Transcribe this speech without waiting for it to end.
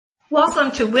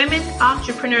Welcome to Women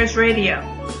Entrepreneurs Radio.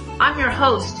 I'm your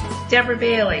host, Deborah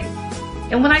Bailey.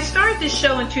 And when I started this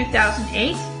show in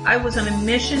 2008, I was on a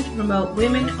mission to promote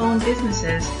women-owned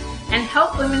businesses and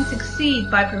help women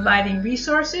succeed by providing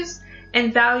resources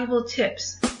and valuable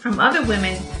tips from other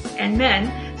women and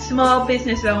men, small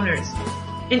business owners.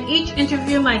 In each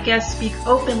interview, my guests speak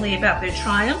openly about their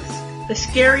triumphs, the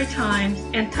scary times,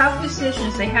 and tough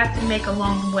decisions they had to make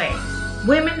along the way.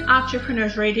 Women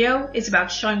Entrepreneurs Radio is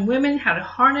about showing women how to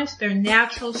harness their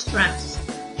natural strengths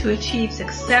to achieve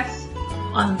success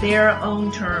on their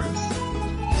own terms.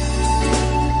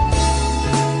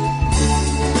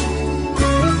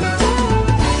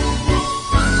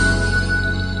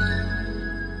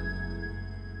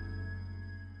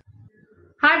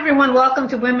 Hi everyone, welcome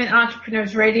to Women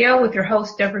Entrepreneurs Radio with your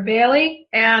host Deborah Bailey,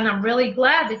 and I'm really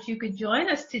glad that you could join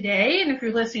us today. And if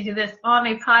you're listening to this on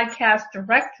a podcast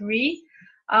directory,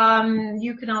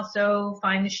 you can also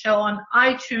find the show on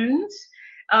iTunes.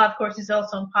 Of course, it's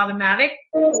also on Podomatic.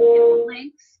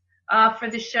 Links for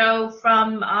the show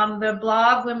from the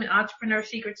blog,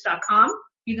 womenentrepreneursecrets.com.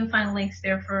 You can find links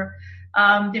there for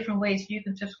different ways you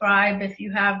can subscribe. If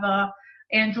you have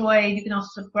Android, you can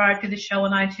also subscribe to the show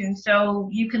on iTunes. So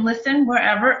you can listen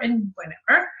wherever and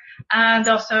whenever. And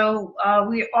also,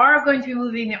 we are going to be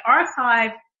moving the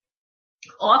archive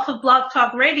off of Blog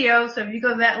Talk Radio. So if you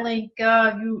go to that link,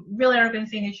 you really aren't going to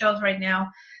see any shows right now.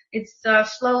 It's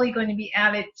slowly going to be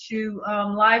added to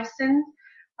Livesend.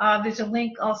 There's a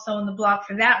link also in the blog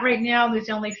for that right now. There's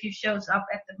only a few shows up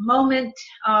at the moment.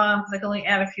 I can only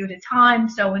add a few at a time.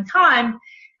 So in time,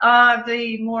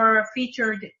 the more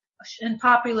featured and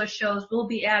popular shows will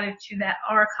be added to that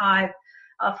archive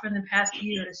from the past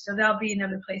years. So that'll be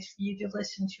another place for you to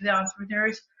listen to the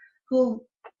entrepreneurs who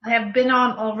have been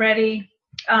on already,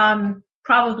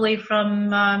 probably from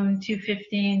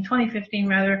 2015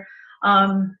 rather,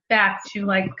 back to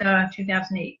like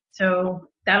 2008. So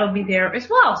that'll be there as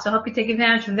well. So I hope you take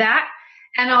advantage of that.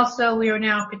 And also we are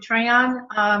now on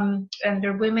Patreon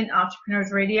under Women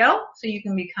Entrepreneurs Radio, so you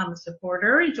can become a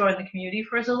supporter and join the community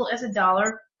for as little as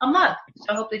 $1 a month.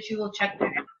 So I hope that you will check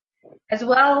that out as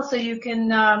well, so you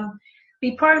can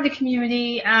be part of the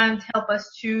community and help us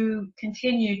to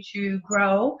continue to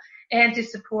grow and to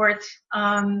support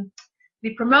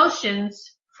the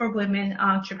promotions for women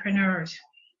entrepreneurs.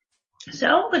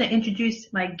 So I'm going to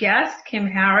introduce my guest, Kim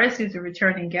Harris, who's a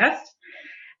returning guest.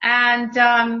 And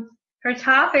her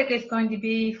topic is going to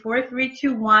be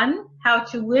 4321, how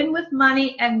to win with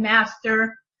money and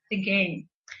master the game.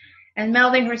 And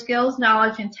melding her skills,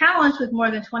 knowledge, and talents with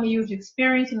more than 20 years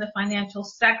experience in the financial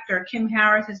sector, Kim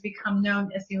Harris has become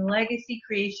known as the legacy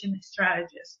creation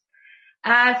strategist.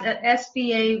 As an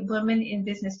SBA Women in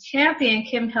Business champion,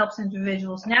 Kim helps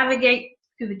individuals navigate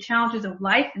through the challenges of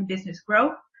life and business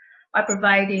growth by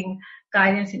providing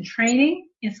guidance and training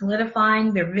in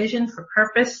solidifying their vision for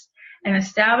purpose and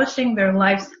establishing their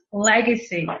life's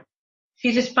legacy.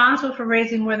 She's responsible for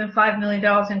raising more than $5 million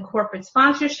in corporate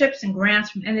sponsorships and grants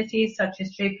from entities such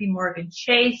as JP Morgan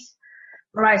Chase,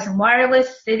 Verizon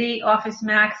Wireless, Citi, Office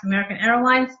Max, American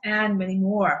Airlines, and many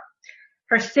more.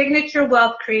 Her signature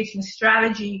wealth creation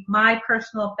strategy, My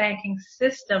Personal Banking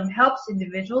System, helps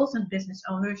individuals and business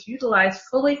owners utilize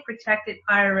fully protected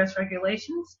IRS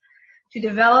regulations to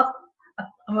develop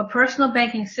a personal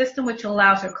banking system which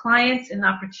allows their clients an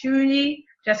opportunity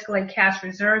to escalate cash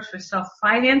reserves for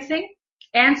self-financing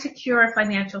and secure a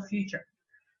financial future.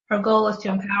 Her goal is to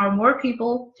empower more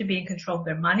people to be in control of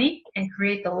their money and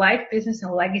create the life, business,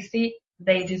 and legacy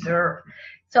they deserve.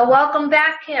 So welcome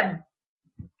back, Kim.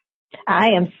 I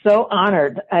am so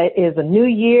honored. It is a new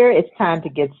year. It's time to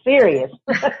get serious.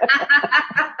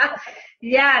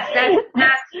 Yes,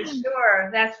 that's for sure.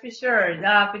 That's for sure.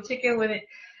 Particularly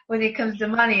when it comes to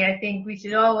money, I think we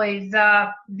should always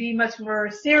be much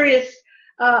more serious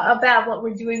about what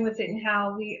we're doing with it and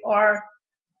how we are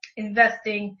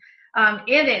investing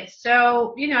in it.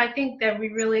 So, I think that we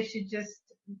really should just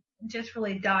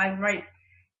really dive right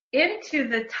into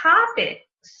the topic.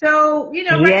 So,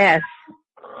 yes.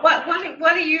 What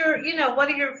are your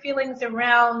feelings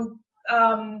around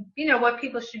what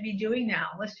people should be doing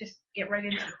now? Let's just get right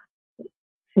into it.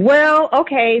 Well,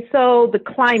 okay, so the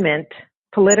climate,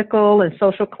 political and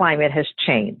social climate has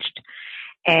changed.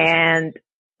 And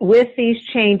with these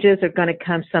changes are going to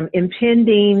come some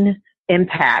impending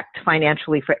impact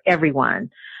financially for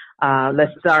everyone.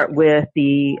 Let's start with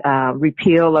the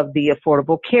repeal of the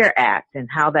Affordable Care Act and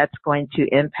how that's going to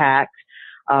impact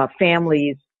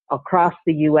families across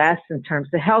the U.S. in terms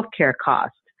of healthcare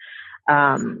costs.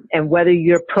 And whether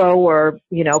you're pro or,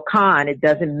 con, it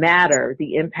doesn't matter.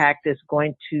 The impact is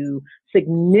going to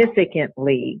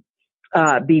significantly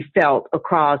be felt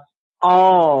across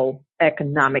all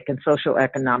economic and social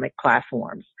economic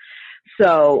platforms.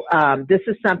 So this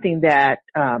is something that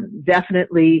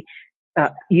definitely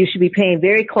you should be paying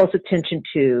very close attention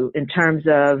to in terms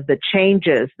of the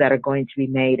changes that are going to be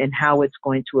made and how it's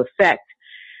going to affect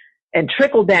and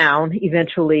trickle down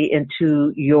eventually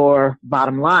into your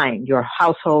bottom line, your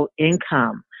household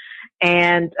income.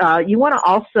 And you want to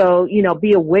also,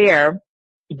 be aware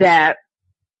that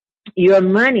your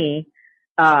money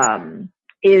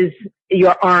is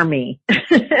your army.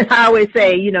 I always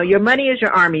say, your money is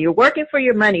your army. You're working for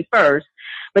your money first,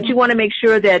 but you want to make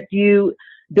sure that you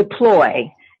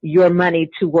deploy your money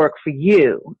to work for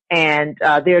you. And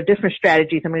there are different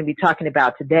strategies I'm going to be talking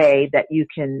about today that you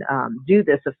can do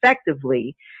this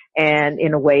effectively and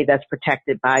in a way that's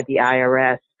protected by the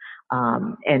IRS.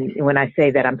 And when I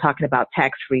say that, I'm talking about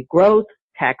tax-free growth,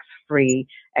 tax-free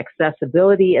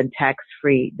accessibility, and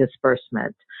tax-free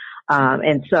disbursement.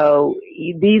 And so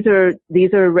these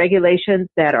are regulations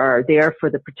that are there for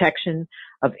the protection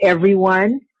of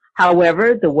everyone.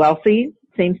 However, the wealthy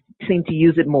seem to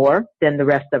use it more than the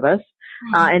rest of us.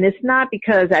 And it's not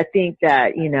because I think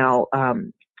that,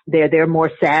 they're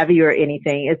more savvy or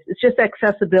anything. It's just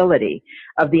accessibility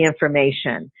of the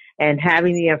information and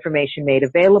having the information made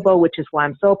available, which is why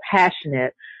I'm so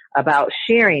passionate about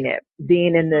sharing it,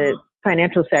 being in the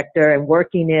financial sector and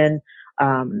working in,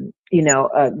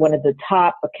 one of the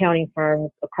top accounting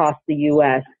firms across the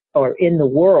U.S. or in the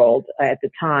world at the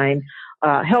time,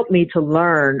 helped me to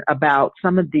learn about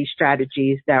some of these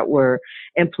strategies that were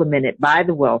implemented by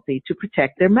the wealthy to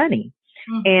protect their money.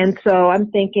 And so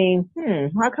I'm thinking,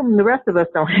 how come the rest of us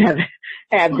don't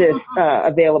have this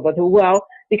available to? Well,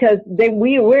 because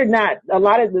we're not, a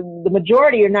lot of the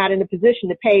majority are not in a position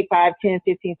to pay $5,000,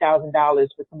 $10,000, $15,000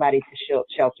 for somebody to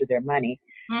shelter their money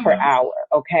per hour.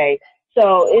 Okay.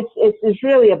 So it's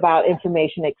really about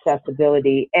information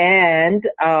accessibility. And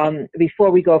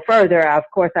before we go further, of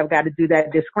course, I've got to do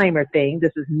that disclaimer thing.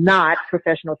 This is not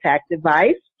professional tax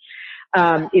advice.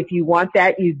 If you want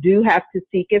that, you do have to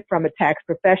seek it from a tax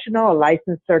professional, a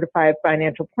licensed certified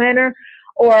financial planner,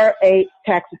 or a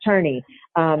tax attorney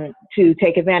to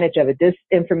take advantage of it. This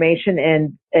information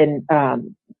and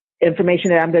information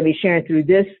that I'm going to be sharing through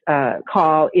this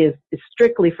call is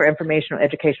strictly for informational,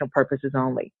 educational purposes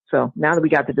only. So now that we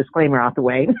got the disclaimer out the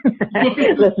way,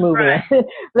 let's move in.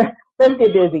 Let's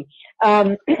get busy.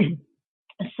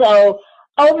 So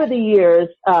over the years,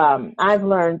 I've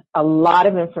learned a lot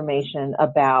of information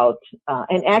about,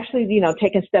 and actually,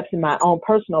 taking steps in my own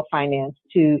personal finance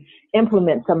to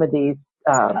implement some of these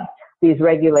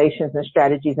regulations and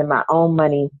strategies in my own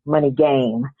money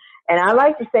game. And I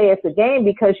like to say it's a game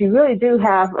because you really do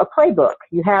have a playbook.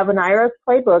 You have an IRS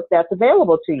playbook that's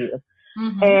available to you.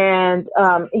 And,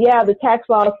 the tax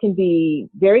laws can be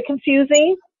very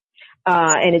confusing.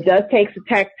 And it does take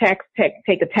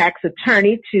a tax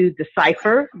attorney to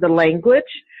decipher the language.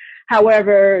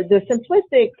 However, the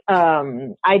simplistic,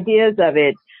 ideas of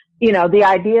it, the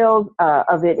ideals,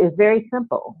 of it is very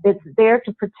simple. It's there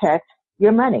to protect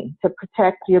your money, to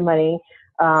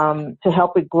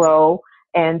help it grow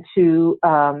and to,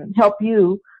 help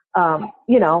you,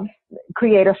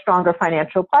 create a stronger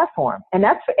financial platform. And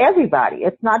that's for everybody.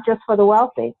 It's not just for the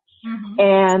wealthy.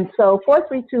 And so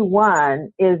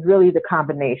 4321 is really the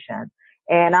combination.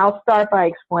 And I'll start by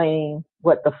explaining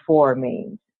what the 4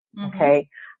 means. Okay.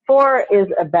 4 is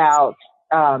about,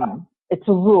 it's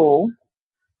a rule,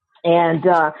 and,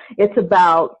 it's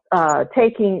about,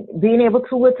 being able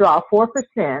to withdraw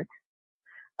 4%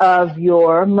 of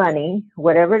your money,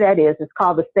 whatever that is. It's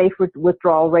called the safe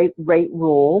withdrawal rate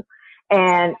rule.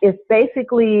 And it's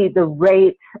basically the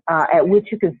rate at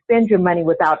which you can spend your money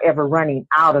without ever running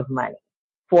out of money,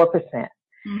 4%.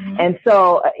 And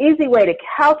so an easy way to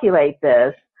calculate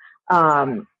this,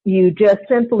 you just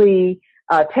simply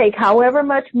take however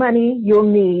much money you'll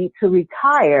need to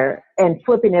retire and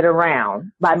flipping it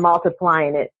around by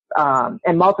multiplying it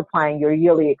and multiplying your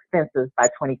yearly expenses by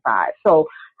 25. So,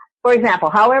 for example,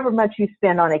 however much you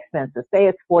spend on expenses, say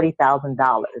it's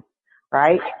 $40,000.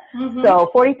 Right?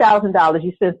 So $40,000,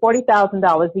 you spend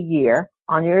 $40,000 a year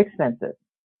on your expenses,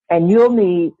 and you'll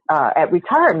need, at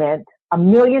retirement, $1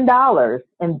 million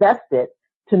invested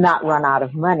to not run out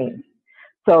of money.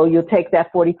 So you'll take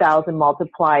that 40,000,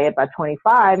 multiply it by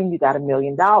 25, and you got $1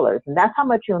 million. And that's how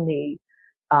much you'll need,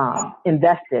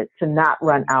 invested to not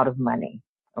run out of money.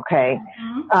 Okay.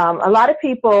 A lot of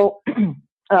people,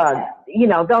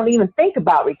 don't even think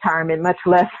about retirement, much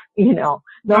less, know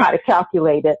how to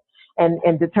calculate it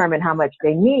and determine how much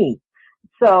they need.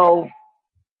 So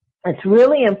it's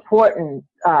really important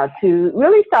to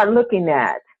really start looking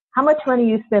at how much money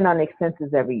you spend on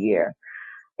expenses every year.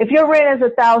 if your rent is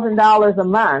 $1,000 a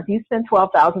month, you spend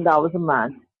 $12,000 a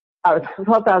month, or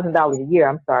 $12,000 a year,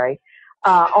 I'm sorry,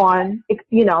 on,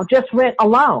 just rent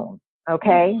alone.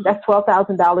 Okay. That's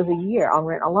 $12,000 a year on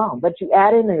rent alone. But you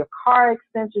add in your car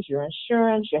expenses, your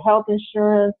insurance, your health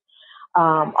insurance,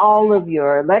 all of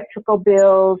your electrical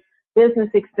bills, business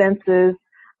expenses.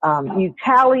 You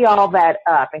tally all that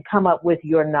up and come up with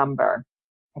your number.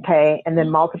 Okay. And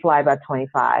then multiply by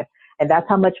 25. And that's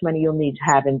how much money you'll need to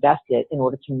have invested in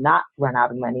order to not run out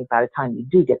of money by the time you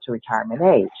do get to retirement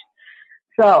age.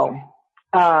 So,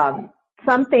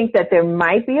 some think that there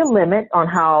might be a limit on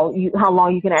how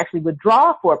long you can actually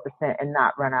withdraw 4% and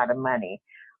not run out of money.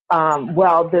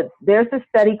 There's a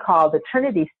study called the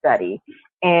Trinity study,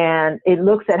 and it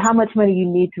looks at how much money you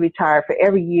need to retire for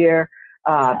every year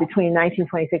between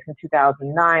 1926 and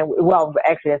 2009. Well,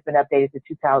 actually, it's been updated to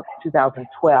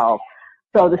 2012.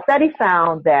 So the study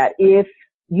found that if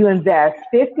you invest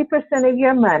 50% of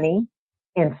your money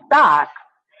in stocks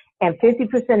and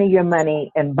 50% of your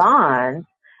money in bonds,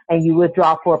 and you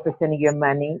withdraw 4% of your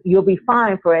money, you'll be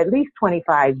fine for at least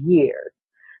 25 years.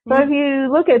 So if you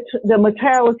look at the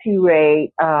mortality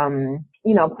rate,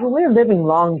 we're living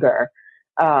longer,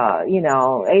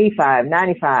 85,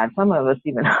 95, some of us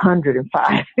even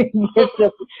 105. It's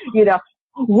just,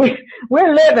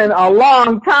 we're living a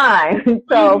long time.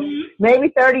 So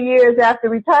maybe 30 years after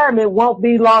retirement won't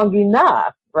be long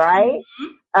enough, right?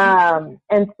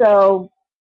 And so,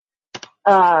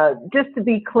 just to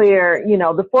be clear,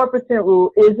 the 4%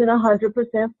 rule isn't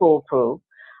 100% foolproof.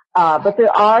 But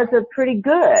there are the pretty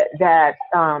good that,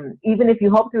 even if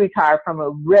you hope to retire from a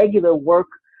regular work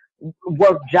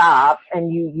job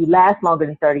and you last longer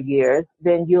than 30 years,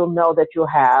 then you'll know that you'll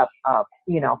have,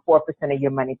 4% of your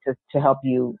money to help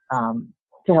you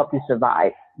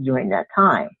survive during that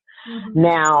time.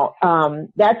 Now,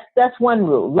 that's one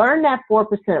rule. Learn that 4%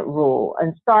 rule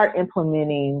and start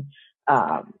implementing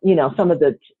some of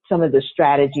the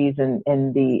strategies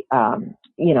and the,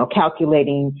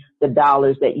 calculating the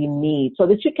dollars that you need so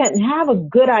that you can have a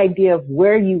good idea of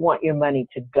where you want your money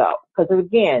to go. Because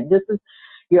again, this is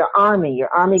your army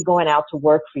going out to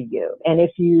work for you. And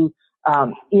if you,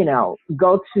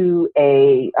 go to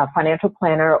a financial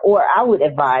planner, or I would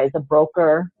advise a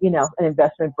broker, an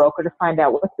investment broker, to find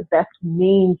out what's the best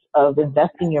means of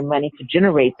investing your money to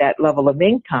generate that level of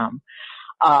income.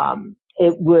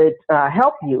 It would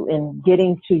help you in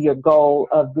getting to your goal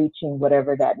of reaching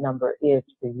whatever that number is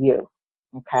for you.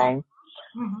 Okay.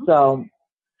 So,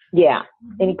 yeah.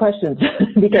 Any questions?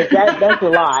 Because that's a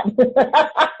lot.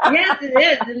 Yes, it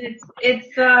is,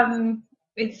 and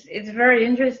it's very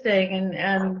interesting,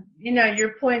 and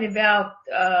your point about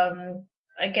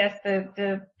I guess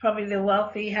the probably the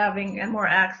wealthy having more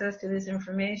access to this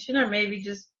information, or maybe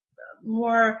just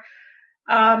more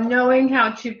knowing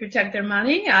how to protect their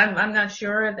money. I'm not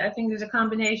sure. I think there's a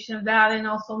combination of that, and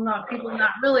also people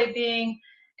not really being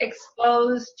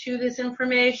exposed to this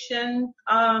information.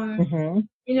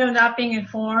 Not being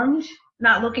informed,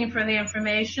 not looking for the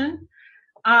information.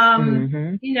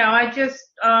 I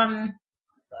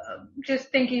just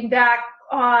thinking back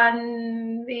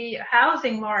on the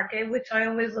housing market, which I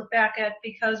always look back at,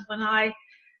 because when I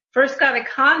first got a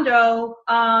condo,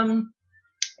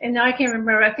 and I can't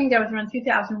remember, I think that was around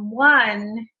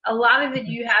 2001, a lot of it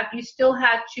you still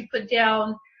had to put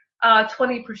down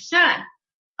 20%.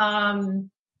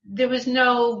 There was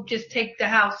no just take the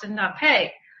house and not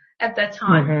pay at that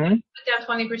time. Put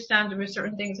down 20%, there were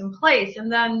certain things in place.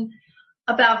 And then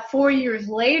about 4 years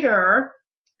later,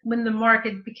 when the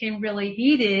market became really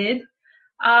heated,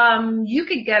 you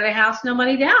could get a house, no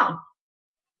money down.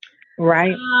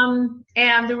 Right.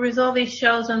 And there was all these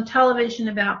shows on television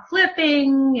about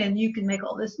flipping, and you can make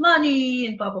all this money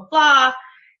and blah, blah, blah.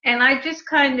 And I just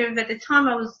kind of, at the time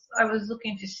I was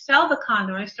looking to sell the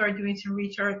condo, I started doing some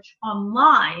research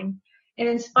online. And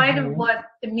in spite of what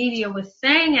the media was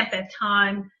saying at that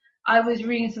time, I was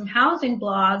reading some housing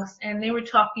blogs, and they were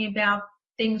talking about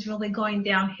things really going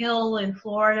downhill in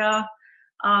Florida,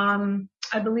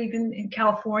 I believe in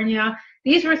California.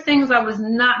 These were things I was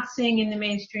not seeing in the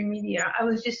mainstream media. I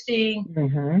was just seeing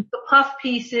the puff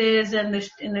pieces and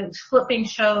the flipping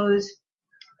shows.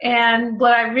 And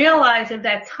what I realized at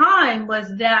that time was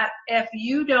that if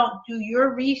you don't do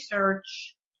your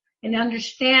research and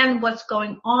understand what's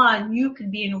going on, you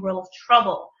could be in a world of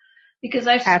trouble. Because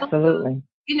I saw,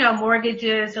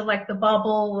 mortgages or like the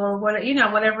bubble or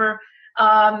whatever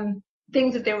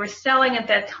things that they were selling at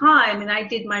that time. And I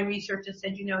did my research and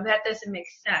said, that doesn't make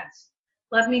sense.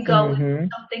 Let me go with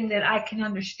something that I can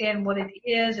understand what it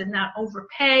is and not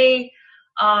overpay,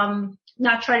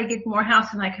 not try to get more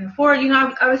house than I can afford.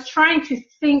 I was trying to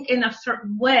think in a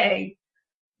certain way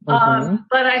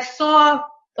But I saw,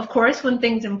 of course, when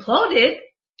things imploded,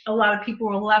 a lot of people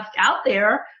were left out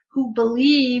there who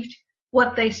believed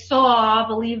what they saw,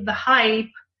 believed the hype,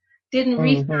 didn't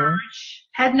research,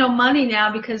 had no money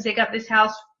now because they got this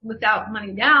house without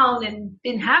money down and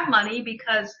didn't have money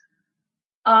because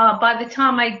by the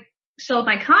time I sold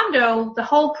my condo, the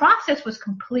whole process was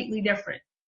completely different.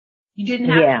 You didn't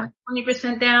have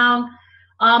 20% down.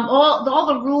 All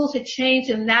the rules had changed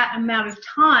in that amount of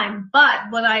time. But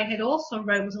what I had also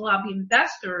read was a lot of the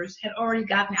investors had already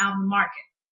gotten out of the market.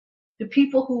 The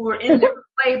people who were in there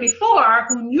way before,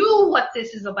 who knew what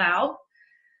this is about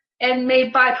and may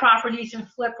buy properties and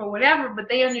flip or whatever, but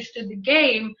they understood the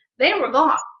game, they were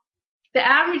gone. The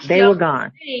average Joe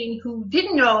who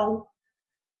didn't know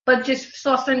but just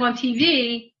saw something on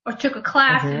TV or took a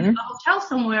class in a hotel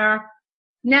somewhere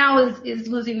now is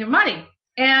losing their money.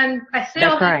 And I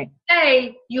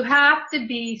say you have to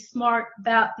be smart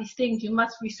about these things. You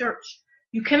must research.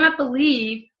 You cannot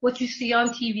believe what you see on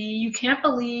TV. You can't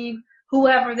believe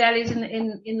whoever that is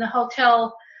in the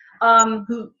hotel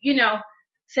who,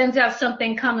 sends out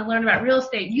something, come and learn about real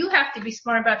estate. You have to be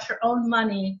smart about your own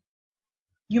money.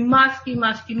 You must. You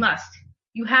have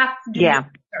to do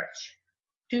research.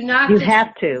 Do not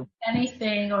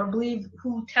anything or believe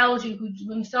who tells you, who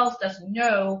themselves doesn't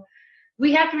know.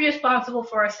 We have to be responsible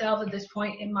for ourselves at this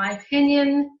point, in my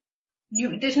opinion.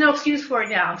 There's no excuse for it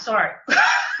now. I'm sorry.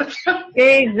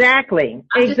 Exactly.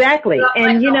 And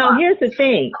here's the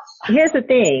thing.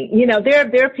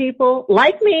 There are people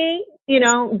like me,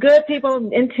 good people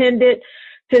intended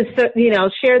to,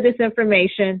 share this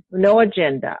information, no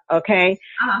agenda. Okay.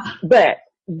 But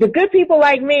the good people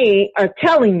like me are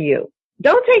telling you,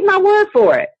 don't take my word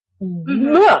for it.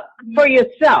 Look for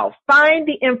yourself. Find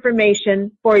the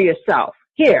information for yourself.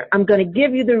 Here, I'm going to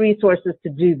give you the resources to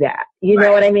do that. You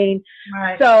know what I mean?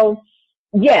 Right. So,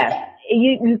 yes,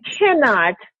 you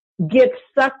cannot get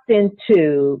sucked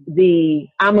into the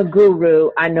I'm a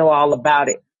guru, I know all about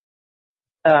it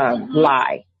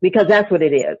lie, because that's what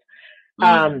it is.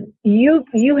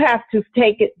 You have to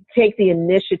take the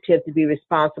initiative to be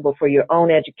responsible for your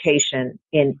own education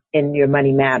in your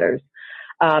money matters.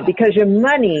 Because your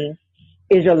money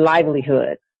is your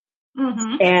livelihood.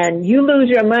 And you lose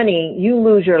your money, you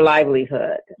lose your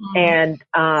livelihood. And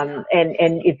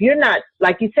if you're not,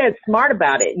 like you said, smart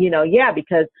about it,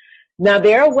 because now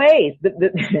there are ways,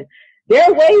 there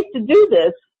are ways to do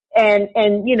this and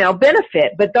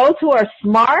benefit. But those who are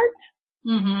smart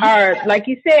are, like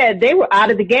you said, they were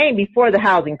out of the game before the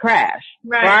housing crash,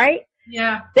 right?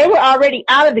 Yeah. They were already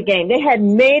out of the game. They had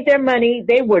made their money.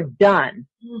 They were done.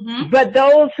 But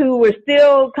those who were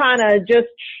still kind of just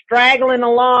straggling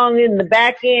along in the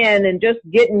back end and just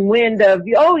getting wind of,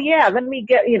 let me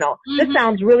get, this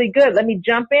sounds really good. Let me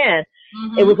jump in.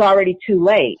 It was already too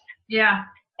late. Yeah.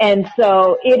 And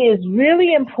so it is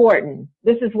really important.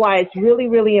 This is why it's really,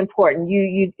 really important.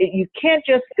 You can't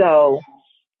just go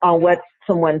on what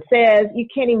someone says. You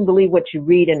can't even believe what you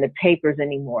read in the papers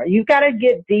anymore. You've got to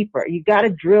get deeper. You've got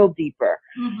to drill deeper.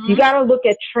 You got to look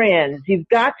at trends. You've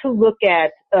got to look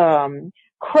at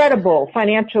credible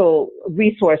financial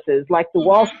resources like the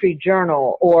Wall Street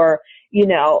Journal or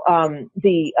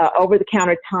the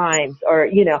over-the-counter Times, or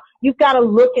you've got to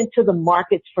look into the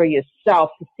markets for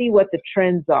yourself to see what the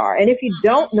trends are. And if you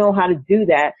don't know how to do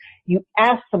that, you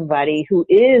ask somebody who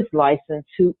is licensed,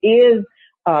 who is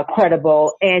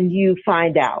credible, and you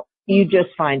find out. You just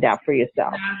find out for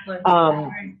yourself.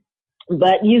 Exactly.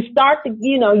 But you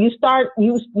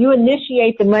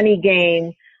initiate the money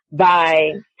game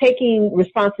by taking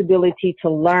responsibility to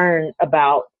learn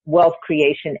about wealth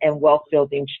creation and wealth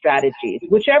building strategies,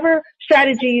 whichever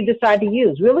strategy you decide to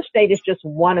use. Real estate is just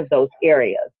one of those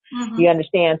areas. You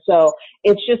understand? So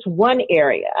it's just one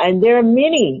area, and there are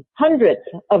many hundreds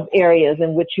of areas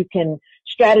in which you can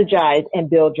strategize and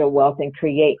build your wealth and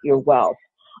create your wealth.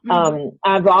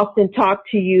 I've often talked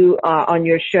to you on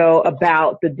your show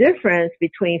about the difference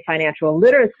between financial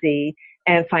literacy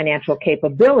and financial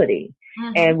capability.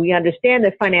 And we understand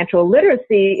that financial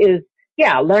literacy is,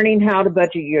 learning how to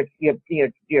budget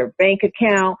your bank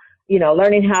account,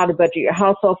 learning how to budget your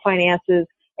household finances.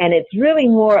 And it's really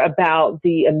more about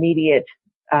the immediate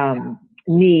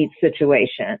need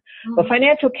situation. But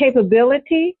financial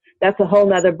capability, that's a whole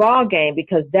nother ball game,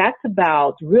 because that's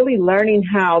about really learning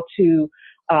how to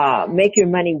make your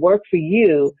money work for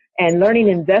you and learning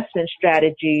investment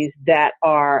strategies that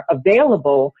are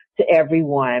available to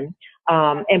everyone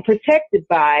and protected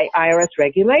by IRS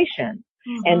regulation.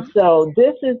 And so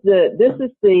this is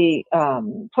the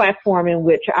platform in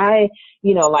which I,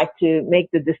 like to make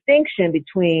the distinction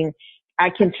between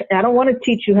I don't want to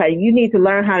teach you you need to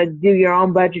learn how to do your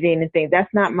own budgeting and things.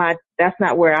 That's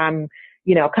not where I'm,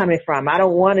 coming from. I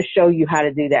don't want to show you how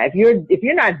to do that. If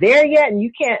you're not there yet and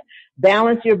you can't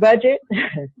balance your budget,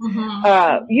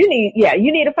 Mm-hmm.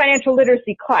 you need a financial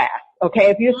literacy class. Okay.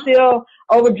 If you're still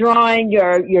overdrawing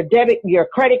your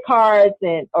credit cards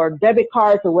or debit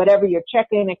cards or whatever, your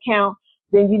checking account,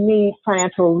 then you need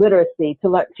financial literacy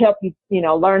to help you,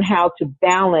 learn how to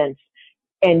balance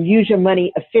and use your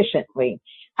money efficiently.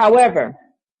 However,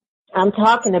 I'm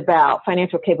talking about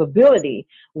financial capability,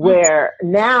 where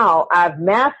now I've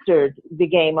mastered the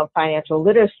game of financial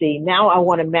literacy. Now I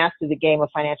want to master the game of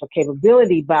financial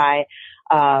capability by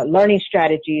learning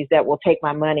strategies that will take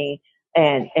my money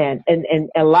and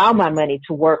allow my money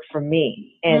to work for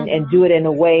me and do it in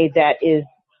a way that is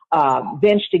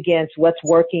benched against what's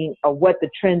working or what the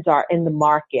trends are in the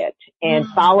market, and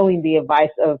following the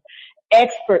advice of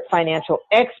financial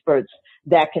experts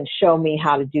that can show me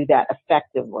how to do that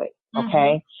effectively.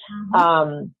 Okay.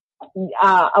 Another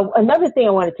thing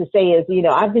I wanted to say is,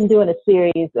 I've been doing a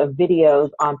series of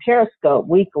videos on Periscope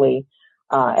weekly,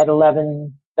 at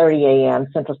 11:30 a.m.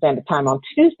 Central Standard Time on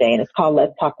Tuesday, and it's called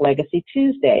Let's Talk Legacy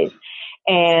Tuesdays.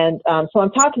 And, so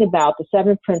I'm talking about the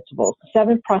 7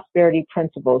 prosperity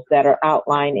principles that are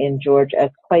outlined in George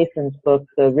S. Clason's book,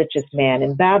 The Richest Man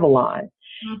in Babylon.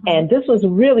 And this was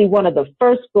really one of the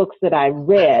first books that I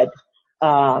read,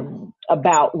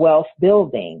 about wealth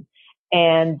building.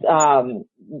 And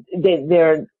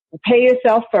they're pay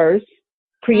yourself first,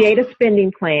 create a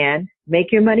spending plan,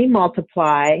 make your money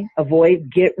multiply, avoid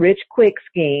get rich quick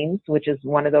schemes, which is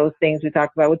one of those things we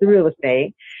talked about with the real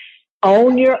estate,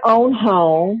 own your own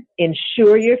home,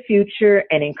 ensure your future,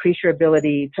 and increase your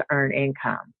ability to earn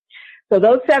income. So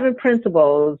those 7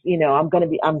 principles, I'm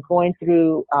going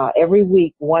through, every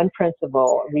week, one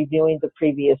principle, reviewing the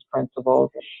previous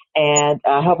principles, and,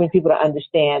 helping people to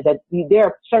understand that there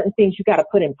are certain things you got to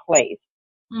put in place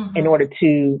in order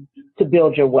to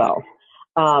build your wealth.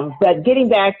 But getting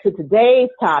back to today's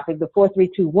topic, the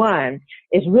 4-3-2-1,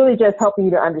 is really just helping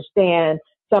you to understand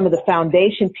some of the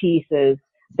foundation pieces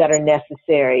that are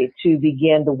necessary to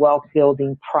begin the wealth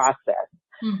building process.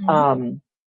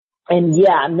 And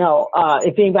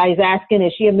if anybody's asking,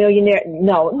 is she a millionaire?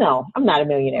 No, I'm not a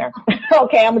millionaire.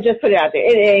 Okay, I'm gonna just put it out there.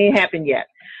 It ain't happened yet.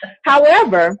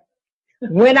 However,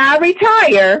 when I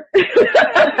retire,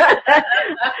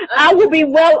 I will be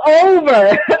well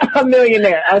over a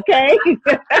millionaire. Okay.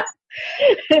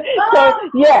 So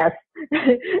yes.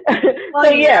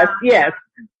 Yes.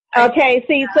 Okay.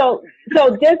 See, so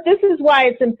this is why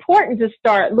it's important to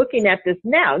start looking at this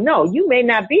now. No, you may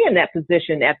not be in that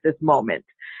position at this moment.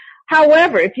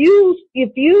 However, if you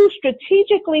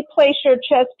strategically place your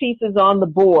chess pieces on the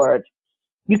board,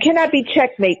 you cannot be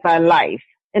checkmate by life.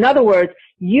 In other words,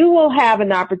 you will have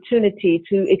an opportunity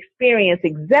to experience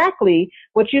exactly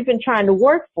what you've been trying to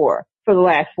work for the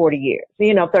last 40 years,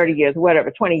 30 years,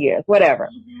 whatever, 20 years, whatever.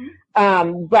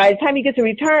 By the time you get to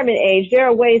retirement age, there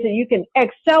are ways that you can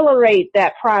accelerate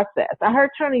that process. I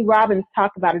heard Tony Robbins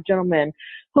talk about a gentleman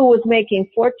who was making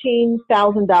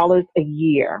 $14,000 a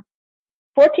year.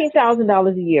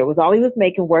 $14,000 a year was all he was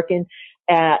making working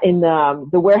in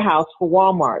the warehouse for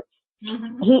Walmart.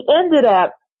 He ended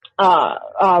up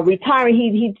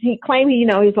retiring. He claimed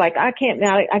he's like, I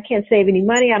can't save any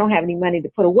money. I don't have any money to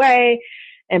put away,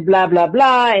 and blah blah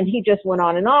blah. And he just went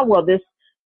on and on. Well, this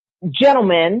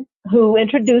gentleman who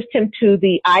introduced him to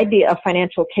the idea of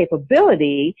financial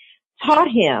capability taught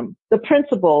him the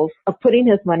principles of putting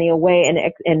his money away and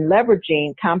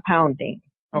leveraging compounding.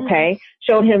 Okay.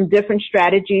 Showed him different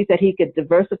strategies that he could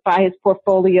diversify his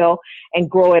portfolio and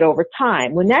grow it over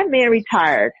time. When that man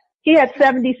retired, he had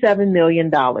 $77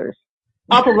 million off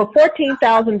of a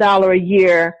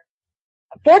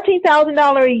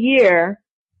 $14,000 a year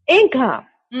income.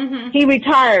 He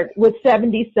retired with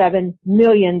 $77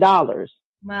 million.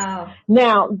 Wow.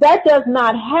 Now, that does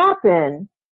not happen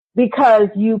because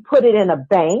you put it in a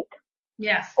bank.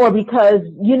 Yes. Or because,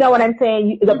 you know what I'm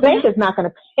saying? The bank is not going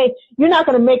to pay. You're not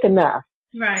going to make enough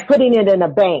putting it in a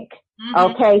bank.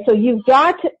 Okay. So you've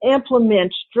got to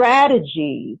implement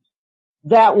strategies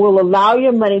that will allow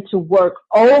your money to work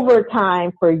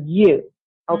overtime for you.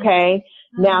 Okay.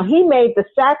 Now he made the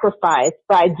sacrifice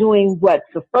by doing what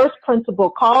the first principle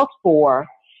calls for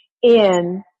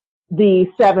in the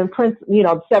 7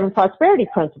 prosperity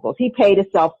principles. He paid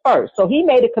himself first. So he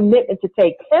made a commitment to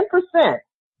take 10%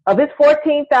 of his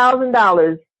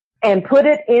 $14,000 and put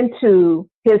it into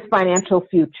his financial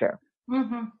future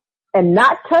and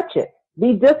not touch it.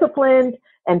 Be disciplined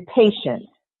and patient,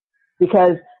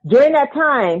 because during that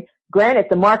time, Granted,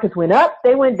 the markets went up,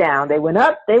 they went down, they went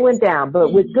up, they went down,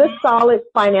 but with good, solid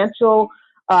financial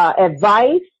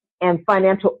advice and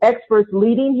financial experts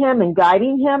leading him and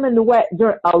guiding him in the way,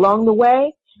 along the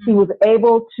way, he was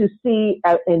able to see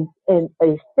a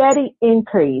steady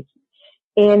increase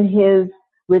in his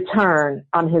return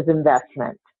on his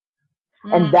investment.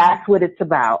 And that's what it's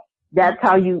about. That's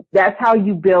how you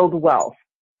build wealth.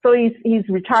 So he's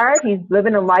retired. He's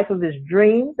living a life of his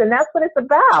dreams, and that's what it's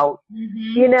about.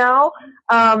 You know,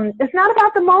 it's not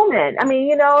about the moment. I mean,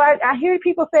 you know, I hear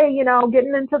people say, you know,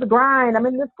 getting into the grind. I'm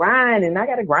in this grind, and I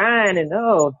got to grind, and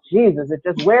oh Jesus, it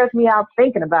just wears me out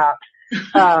thinking about.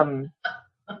 I'm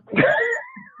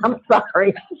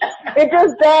sorry, it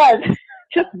just does.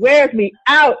 Just wears me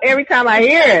out every time I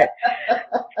hear it.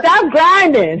 Stop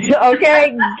grinding,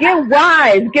 okay? Get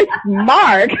wise, get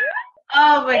smart.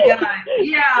 Oh my God!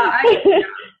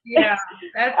 Yeah,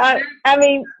 I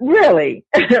mean, really.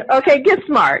 Okay, get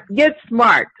smart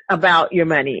about your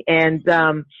money, and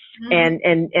learn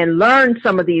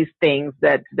some of these things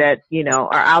that you know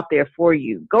are out there for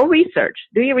you. Go research.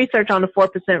 Do your research on the 4%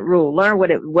 rule. Learn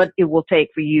what it will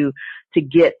take for you to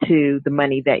get to the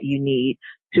money that you need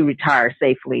to retire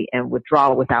safely and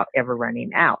withdraw without ever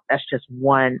running out. That's just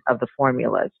one of the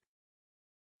formulas.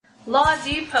 Law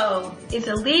Depot is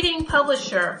a leading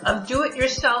publisher of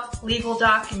do-it-yourself legal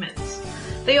documents.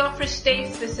 They offer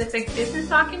state-specific business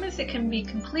documents that can be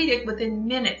completed within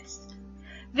minutes.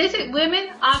 Visit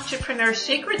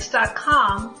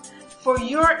WomenEntrepreneurSecrets.com for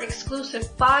your exclusive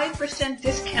 5%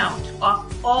 discount off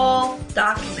all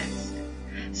documents.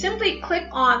 Simply click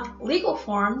on Legal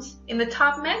Forms in the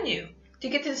top menu to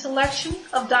get to the selection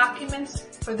of documents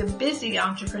for the busy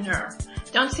entrepreneur.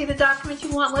 Don't see the document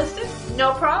you want listed?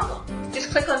 No problem.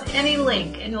 Just click on any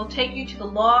link and it'll take you to the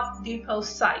Law Depot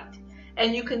site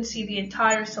and you can see the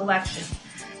entire selection.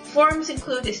 Forms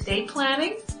include estate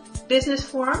planning, business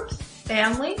forms,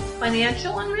 family,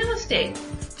 financial, and real estate.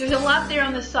 There's a lot there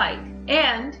on the site.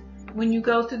 And when you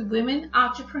go to the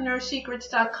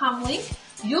WomenEntrepreneurSecrets.com link,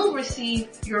 you'll receive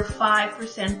your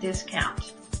 5%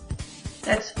 discount.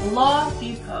 That's Law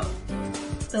Depot,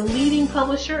 the leading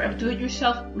publisher of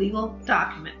do-it-yourself legal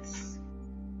documents.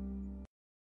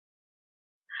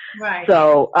 Right.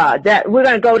 So that we're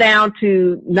going to go down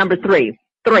to number 3.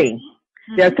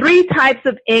 There are 3 types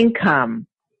of income.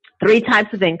 3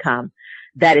 types of income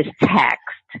that is taxed.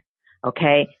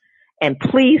 Okay. And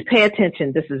please pay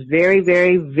attention. This is very,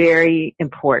 very, very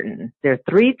important. There are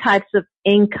 3 types of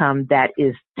income that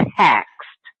is taxed.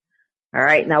 All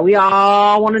right. Now we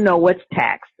all want to know what's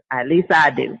taxed. At least I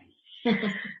do.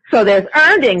 So there's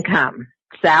earned income,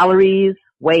 salaries,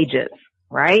 wages,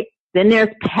 right? Then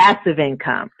there's passive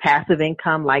income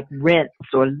like rents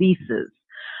or leases.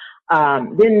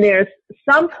 Then there's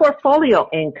some portfolio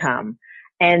income,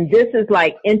 and this is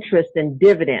like interest and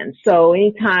dividends. So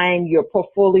anytime your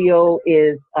portfolio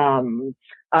is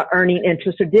earning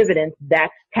interest or dividends,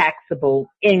 that's taxable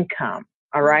income.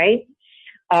 All right.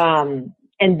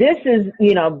 And this is,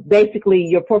 you know, basically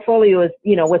your portfolio is,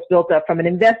 you know, what's built up from an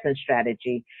investment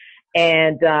strategy.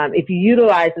 And if you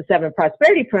utilize the 7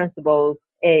 prosperity principles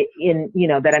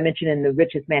that I mentioned in The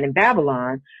Richest Man in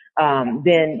Babylon,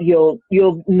 then you'll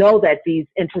know that these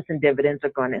interest and dividends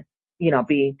are going to, you know,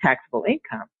 be taxable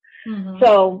income. Mm-hmm.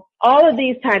 So all of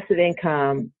these types of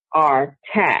income are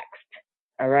taxed.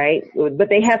 All right. But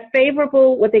they have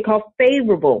what they call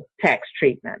favorable tax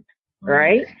treatment. Mm-hmm.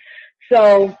 Right.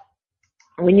 So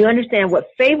when you understand what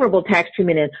favorable tax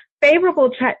treatment is,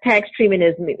 tax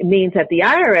treatment means that the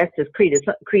IRS has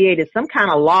created some kind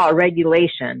of law or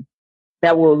regulation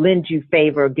that will lend you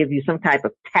favor or give you some type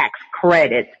of tax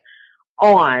credit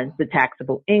on the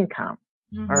taxable income.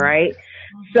 Mm-hmm. All right.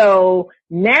 So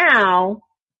now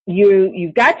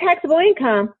you've got taxable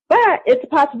income, but it's a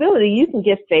possibility you can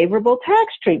get favorable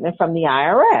tax treatment from the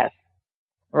IRS.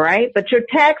 Right? But your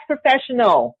tax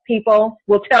professional people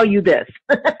will tell you this.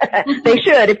 They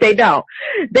should if they don't.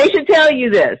 They should tell you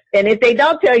this. And if they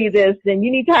don't tell you this, then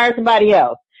you need to hire somebody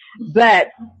else.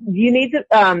 But you need to,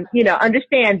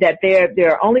 understand that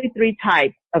there are only 3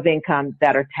 types of income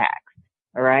that are taxed.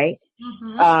 All right.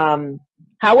 Mm-hmm.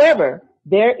 However,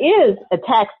 there is a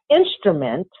tax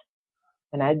instrument,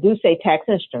 and I do say tax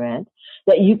instrument,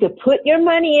 that you could put your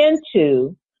money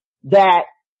into that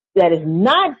is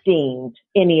not deemed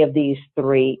any of these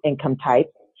 3 income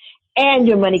types, and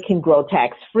your money can grow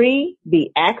tax-free, be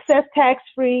accessed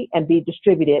tax-free, and be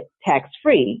distributed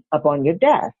tax-free upon your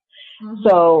death. Mm-hmm.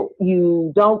 So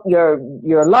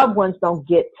your loved ones don't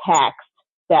get taxed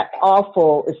that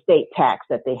awful estate tax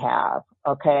that they have,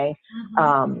 okay,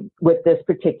 with this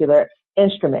particular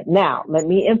instrument. Now, let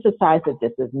me emphasize that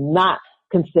this is not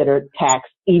considered tax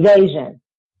evasion.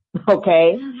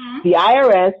 Okay? Mm-hmm. The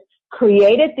IRS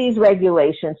created these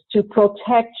regulations to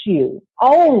protect you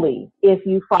only if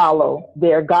you follow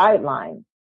their guidelines.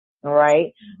 All right?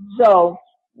 Mm-hmm. So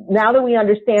now that we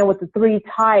understand what the three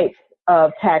types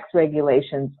of tax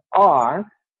regulations are,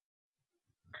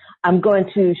 I'm going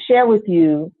to share with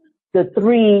you the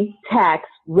three tax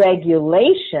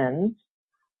regulations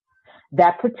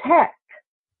that protect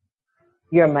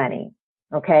your money.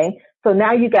 Okay? So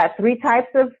now you got three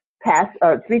types of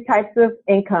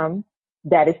income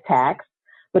that is taxed,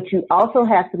 but you also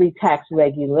have three tax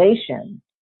regulations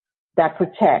that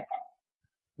protect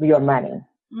your money,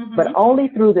 Mm-hmm. but only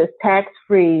through this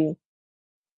tax-free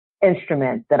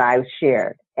instrument that I've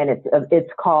shared. And it's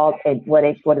called what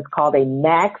is called a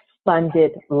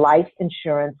max-funded life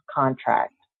insurance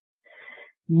contract.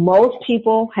 Most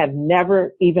people have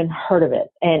never even heard of it.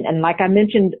 And like I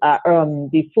mentioned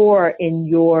before in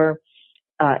your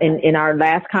in our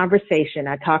last conversation,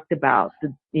 I talked about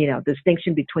the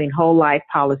distinction between whole life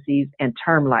policies and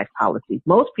term life policies.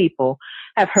 Most people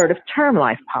have heard of term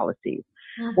life policies.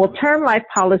 Mm-hmm. Well, term life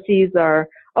policies are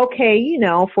okay,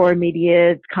 for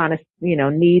immediate kind of,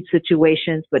 need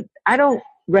situations, but I don't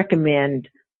recommend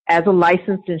as a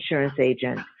licensed insurance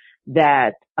agent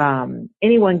that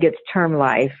anyone gets term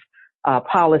life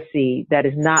policy that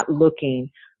is not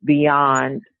looking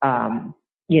beyond,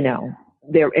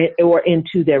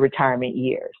 into their retirement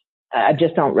years. I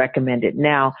just don't recommend it.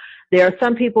 Now, there are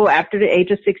some people after the age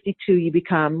of 62, you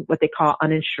become what they call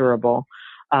uninsurable,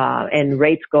 and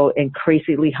rates go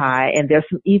increasingly high. And there's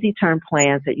some easy term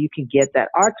plans that you can get that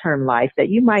are term life that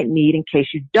you might need in case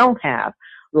you don't have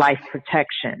life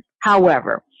protection.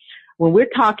 However, when we're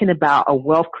talking about a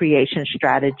wealth creation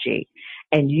strategy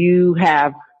and you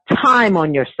have time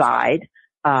on your side,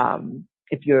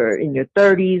 if you're in your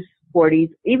 30s, 40s,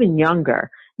 even younger,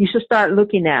 you should start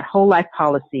looking at whole life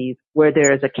policies where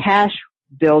there is a cash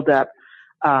buildup,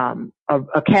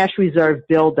 a cash reserve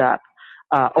buildup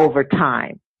over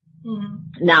time.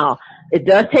 Mm-hmm. Now, it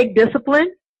does take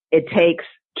discipline. It takes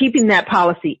keeping that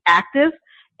policy active.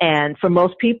 And for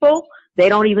most people, they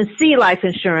don't even see life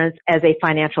insurance as a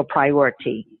financial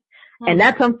priority. Mm-hmm. And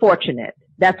that's unfortunate.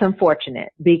 That's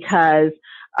unfortunate because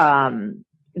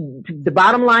the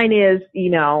bottom line is,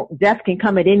 death can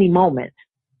come at any moment.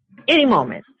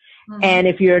 Mm-hmm. And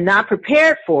if you're not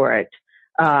prepared for it,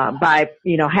 by,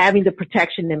 having the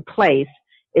protection in place,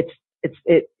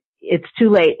 it's too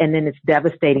late, and then it's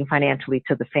devastating financially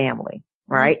to the family,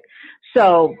 right? Mm-hmm.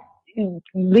 So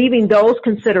keeping those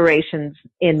considerations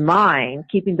in mind,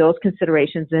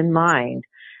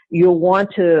 you'll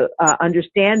want to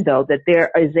understand, though, that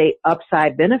there is a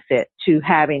upside benefit to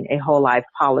having a whole life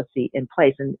policy in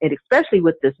place, and especially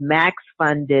with this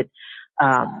max-funded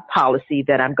policy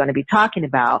that I'm going to be talking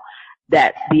about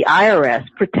that the IRS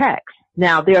protects.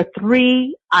 Now, there are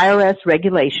three IRS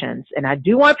regulations, and I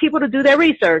do want people to do their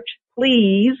research.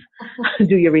 Please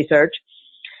do your research.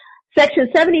 Section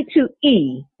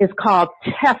 72E is called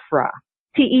TEFRA,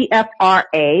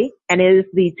 T-E-F-R-A, and it is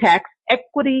the Tax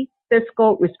Equity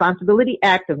Fiscal Responsibility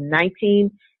Act of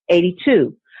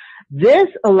 1982. This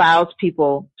allows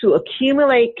people to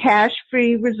accumulate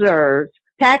tax-free reserves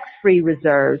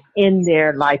in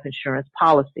their life insurance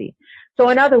policy. So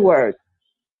in other words,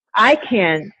 I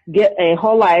can get a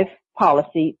whole life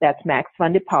policy that's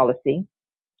max-funded policy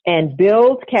and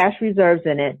build cash reserves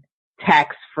in it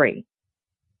tax-free.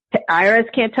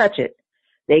 IRS can't touch it.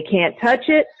 They can't touch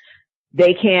it.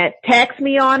 They can't tax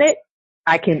me on it.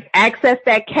 I can access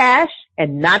that cash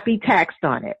and not be taxed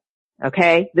on it.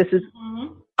 Okay? This is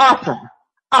awesome.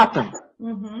 Awesome.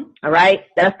 Mm-hmm. All right?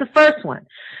 That's the first one.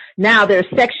 Now there's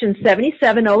section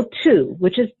 7702,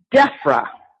 which is DEFRA,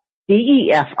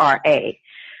 D-E-F-R-A.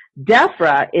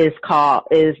 DEFRA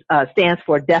stands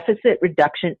for Deficit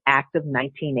Reduction Act of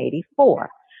 1984.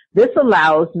 This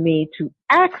allows me to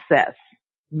access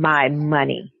my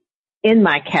money in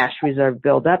my cash reserve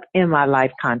buildup in my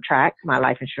life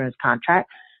insurance contract,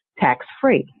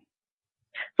 tax-free.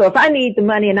 So if I need the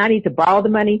money and I need to borrow the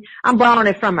money, I'm borrowing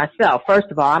it from myself.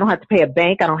 First of all, I don't have to pay a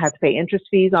bank. I don't have to pay interest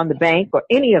fees on the bank or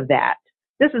any of that.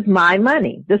 This is my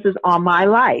money. This is on my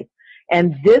life.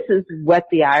 And this is what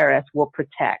the IRS will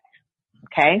protect.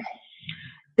 Okay?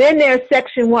 Then there's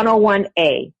section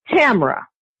 101A, TAMRA.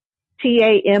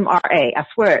 T-A-M-R-A. I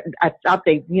swear, I thought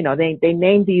they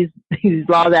named these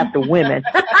laws after women.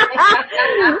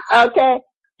 Okay.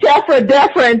 Tefra,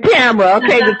 Defra, and Tamra.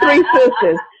 Okay, the three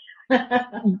sisters.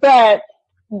 But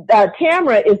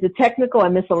TAMRA is the Technical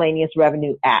and Miscellaneous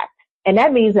Revenue Act. And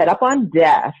that means that upon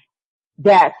death,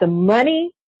 that the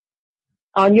money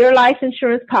on your life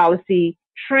insurance policy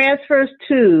transfers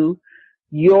to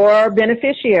your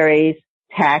beneficiaries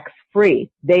tax-free.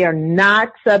 They are not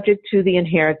subject to the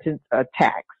inheritance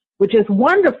tax, which is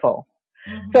wonderful.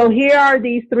 Mm-hmm. So here are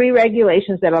these 3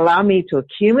 regulations that allow me to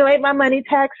accumulate my money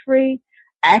tax-free,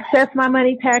 access my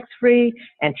money tax-free,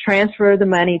 and transfer the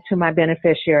money to my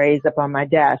beneficiaries upon my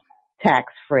death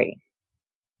tax-free.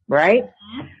 Right?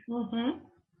 Mm-hmm.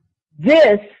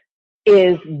 This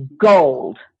is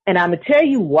gold. And I'm going to tell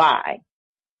you why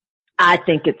I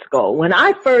think it's gold. When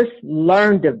I first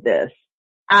learned of this,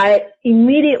 I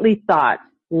immediately thought,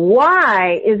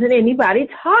 why isn't anybody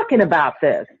talking about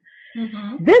this?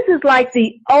 Mm-hmm. This is like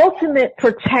the ultimate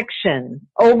protection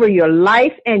over your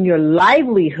life and your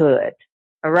livelihood.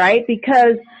 All right?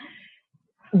 Because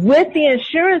with the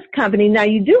insurance company, now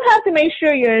you do have to make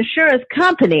sure your insurance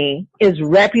company is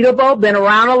reputable, been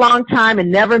around a long time,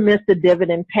 and never missed a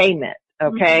dividend payment.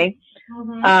 Okay?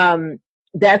 Mm-hmm.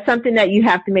 That's something that you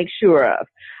have to make sure of.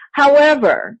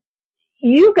 However, if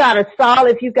you've got a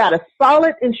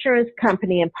solid insurance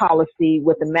company and policy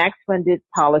with a max funded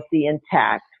policy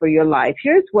intact for your life,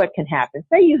 here's what can happen.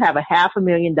 Say you have a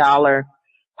 $500,000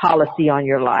 policy on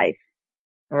your life.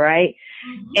 All right.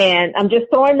 Mm-hmm. And I'm just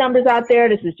throwing numbers out there.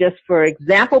 This is just for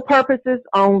example purposes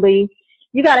only.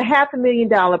 You got a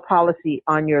 $500,000 policy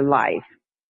on your life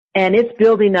and it's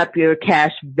building up your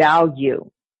cash value.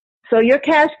 So your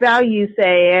cash value,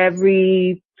 say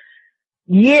every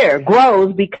year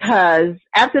grows because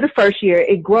after the first year,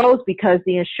 it grows because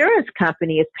the insurance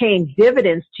company is paying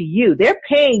dividends to you. They're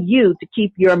paying you to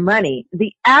keep your money.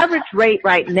 The average rate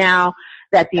right now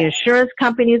that the insurance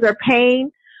companies are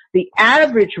paying, the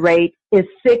average rate is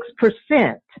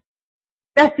 6%.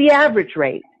 That's the average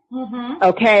rate. Mm-hmm.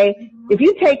 Okay? Mm-hmm. If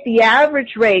you take the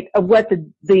average rate of what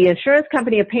the insurance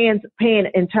company are paying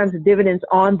in terms of dividends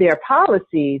on their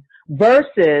policies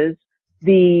versus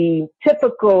the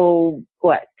typical,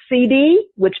 CD,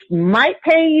 which might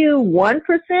pay you 1%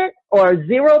 or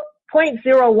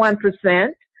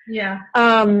 0.01%. Yeah.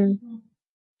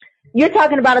 You're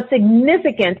talking about a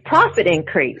significant profit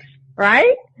increase.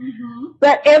 Right? Mm-hmm.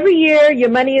 But every year your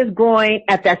money is growing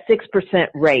at that 6%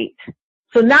 rate.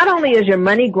 So not only is your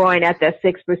money growing at that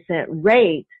 6%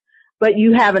 rate, but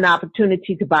you have an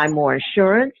opportunity to buy more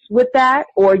insurance with that,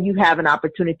 or you have an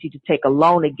opportunity to take a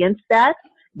loan against that,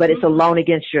 but it's a loan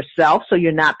against yourself, so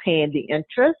you're not paying the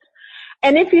interest.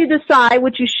 And if you decide,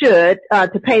 which you should,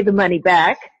 to pay the money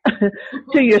back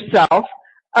to yourself,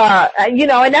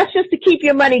 and that's just to keep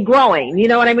your money growing. You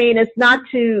know what I mean? It's not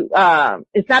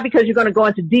because you're going to go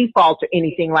into default or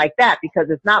anything like that, because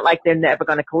it's not like they're never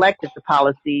going to collect if the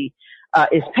policy,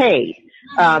 is paid.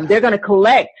 They're going to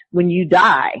collect when you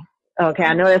die. Okay.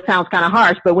 I know that sounds kind of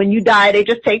harsh, but when you die, they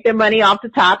just take their money off the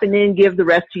top and then give the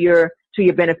rest to your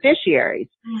beneficiaries.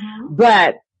 Mm-hmm.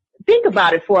 But think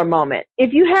about it for a moment.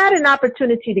 If you had an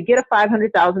opportunity to get a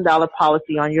 $500,000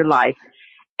 policy on your life,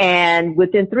 and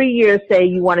within 3 years, say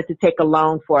you wanted to take a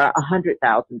loan for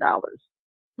 $100,000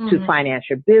 to finance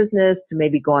your business, to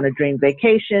maybe go on a dream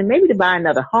vacation, maybe to buy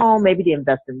another home, maybe to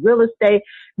invest in real estate,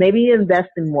 maybe invest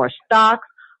in more stocks,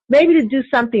 maybe to do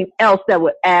something else that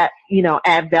would add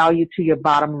value to your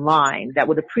bottom line, that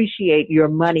would appreciate your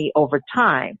money over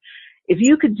time. If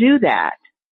you could do that,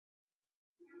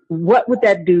 what would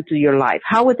that do to your life?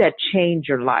 How would that change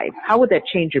your life? How would that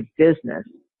change your business?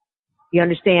 You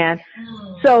understand?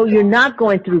 So you're not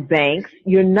going through banks.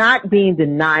 You're not being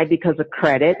denied because of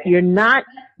credit.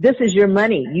 This is your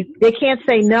money. They can't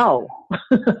say no.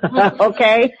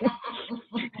 Okay?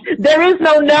 There is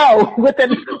no no with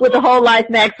the whole life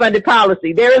max funded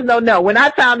policy. There is no no. When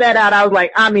I found that out, I was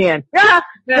like, I'm in. Just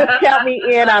count me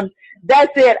in.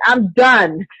 That's it. I'm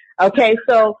done. Okay?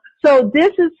 So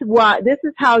this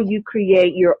is how you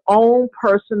create your own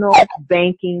personal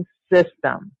banking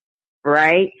system.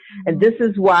 Right? And this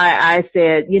is why I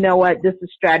said, you know what, this is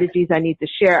strategies I need to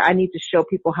share. I need to show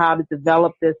people how to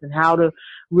develop this and how to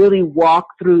really walk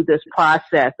through this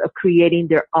process of creating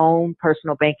their own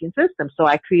personal banking system. So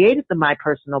I created the My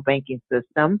Personal Banking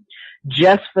System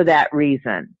just for that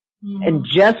reason and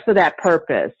just for that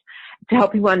purpose, to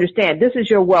help people understand this is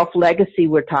your wealth legacy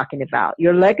we're talking about.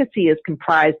 Your legacy is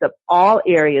comprised of all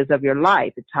areas of your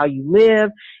life. It's how you live.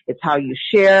 It's how you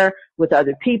share with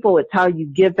other people. It's how you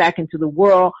give back into the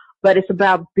world. But it's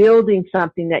about building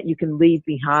something that you can leave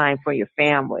behind for your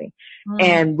family.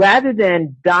 And rather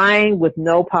than dying with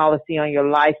no policy on your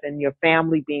life and your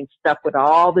family being stuck with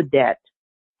all the debt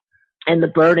and the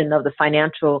burden of the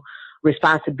financial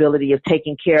responsibility of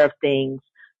taking care of things,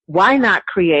 why not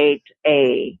create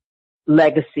a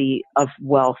legacy of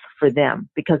wealth for them?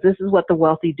 Because this is what the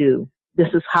wealthy do. This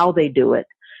is how they do it.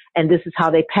 And this is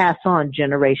how they pass on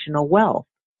generational wealth.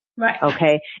 Right.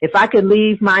 Okay. If I could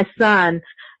leave my son,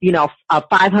 you know, a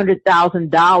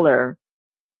 $500,000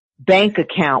 bank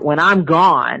account when I'm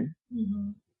gone,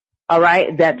 all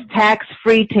right, that's tax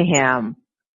free to him,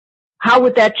 how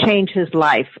would that change his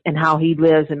life and how he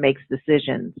lives and makes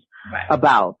decisions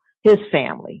about his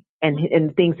family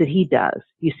and things that he does,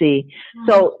 you see?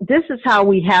 So this is how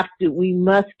we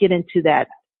must get into that,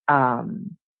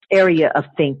 area of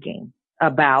thinking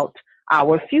about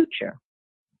our future.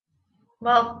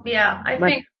 Well, yeah,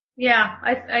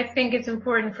 I think it's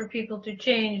important for people to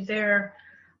change their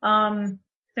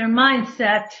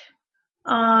mindset,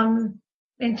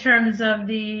 in terms of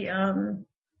the,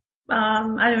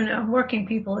 I don't know, working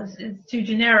people is too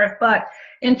generic, but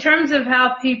in terms of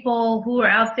how people who are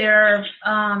out there,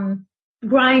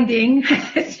 grinding,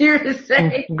 it's here to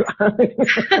say.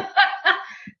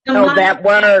 That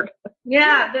word.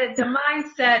 Yeah, the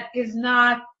mindset is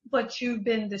not what you've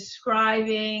been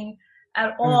describing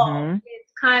at all.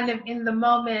 It's kind of in the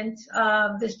moment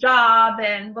of this job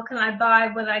and what can I buy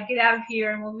when I get out of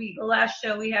here. And the last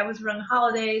show we had was around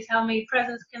holidays. How many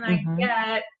presents can I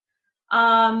get?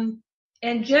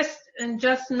 And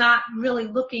just not really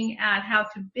looking at how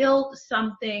to build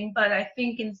something. But I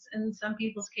think in some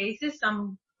people's cases,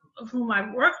 some of whom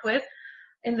I've worked with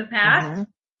in the past,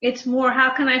 it's more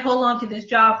how can I hold on to this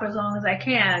job for as long as I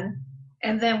can.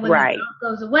 And then when the job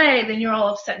goes away, then you're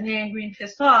all upset and angry and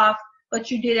pissed off. But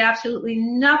you did absolutely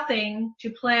nothing to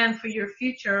plan for your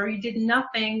future. You did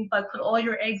nothing but put all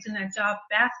your eggs in that job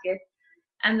basket.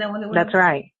 And then when it was, that's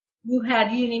right. You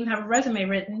didn't even have a resume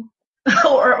written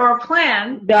or a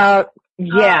plan. So,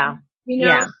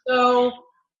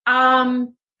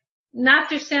 not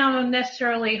to sound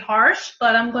unnecessarily harsh,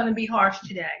 but I'm going to be harsh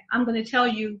today. I'm going to tell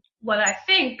you what I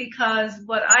think because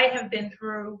what I have been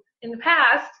through in the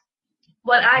past,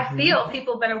 what I feel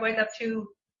people better wake up to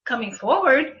coming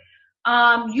forward.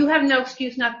 You have no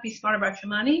excuse not to be smart about your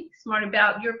money, smart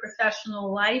about your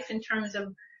professional life in terms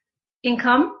of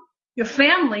income, your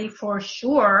family for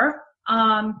sure. You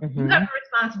have a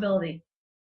responsibility,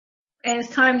 and it's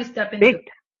time to step into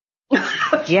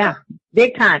it. Yeah,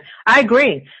 big time. I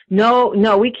agree. No,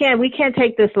 we can't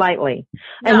take this lightly,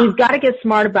 and we've got to get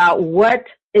smart about what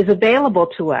is available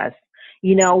to us.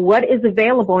 You know, what is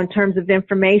available in terms of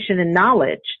information and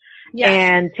knowledge.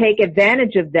 And take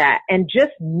advantage of that and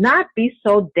just not be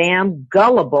so damn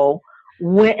gullible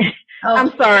when,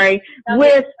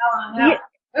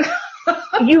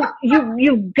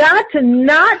 you've got to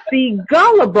not be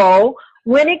gullible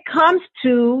when it comes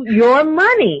to your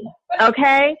money.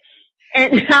 Okay.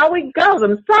 And how it goes.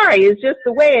 I'm sorry. It's just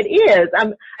the way it is.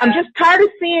 I'm just tired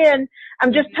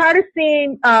of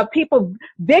seeing people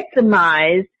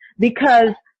victimized because,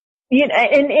 you know,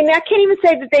 and I can't even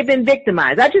say that they've been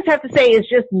victimized. I just have to say it's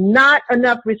just not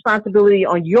enough responsibility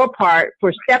on your part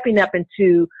for stepping up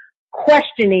into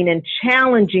questioning and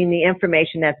challenging the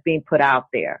information that's being put out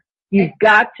there. You've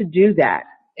got to do that.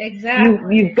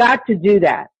 Exactly. You've got to do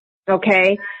that.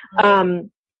 Okay.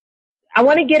 I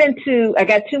want to get into, I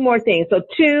got two more things. So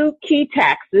 2 key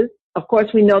taxes. Of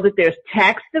course, we know that there's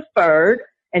tax deferred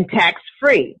and tax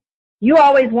free. You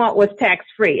always want what's tax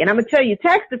free. And I'm going to tell you,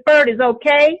 tax deferred is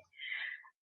okay.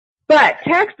 But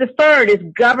tax deferred is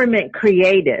government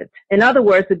created. In other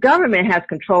words, the government has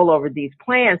control over these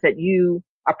plans that you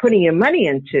are putting your money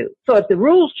into. So if the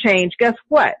rules change, guess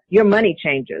what? Your money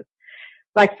changes.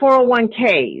 Like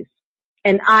 401ks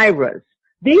and IRAs.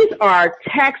 These are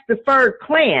tax deferred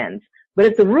plans. But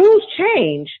if the rules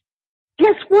change,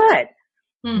 guess what?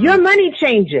 Your money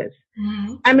changes.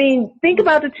 I mean, think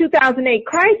about the 2008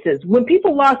 crisis. When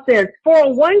people lost their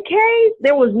 401ks,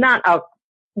 there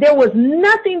was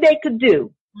nothing they could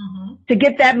do to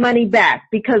get that money back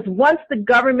because once the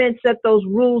government set those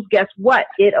rules, guess what?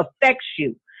 It affects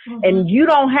you and you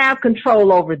don't have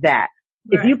control over that.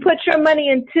 If you put your money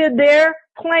into their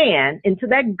plan, into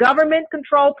that government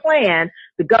control plan,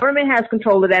 the government has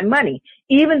control of that money,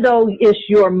 even though it's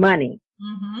your money.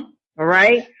 All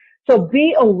right. So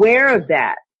be aware of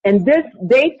that. And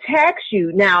they tax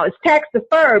you. Now it's tax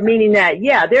deferred, meaning that,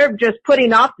 they're just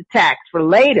putting off the tax for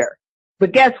later.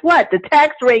 But guess what? The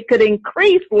tax rate could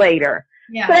increase later.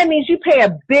 So that means you pay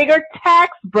a bigger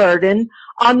tax burden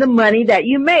on the money that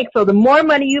you make. So the more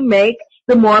money you make,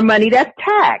 the more money that's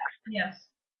taxed. Yes.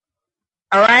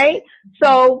 All right.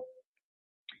 So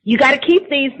you got to keep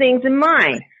these things in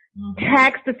mind.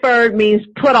 Tax deferred means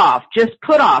put off, just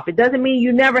put off. It doesn't mean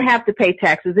you never have to pay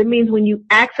taxes. It means when you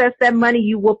access that money,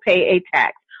 you will pay a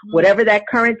tax. Whatever that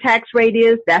current tax rate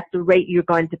is, that's the rate you're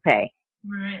going to pay.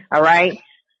 All right.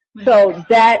 So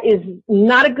that is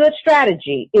not a good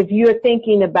strategy if you're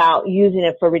thinking about using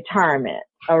it for retirement.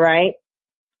 All right.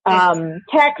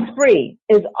 Tax-free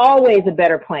is always a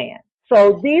better plan.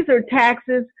 So these are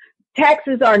taxes.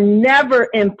 Taxes are never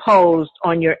imposed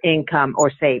on your income or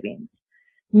savings.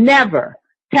 Never.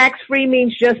 Tax-free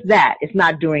means just that. It's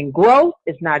not during growth,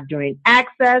 it's not during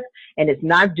access, and it's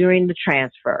not during the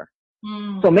transfer.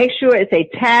 So make sure it's a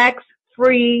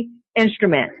tax-free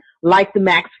instrument, like the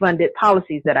max-funded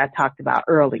policies that I talked about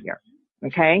earlier.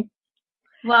 Okay?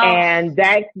 Well, and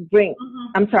that brings,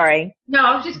 I'm sorry. No,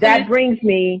 I was just that brings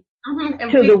me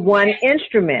to the one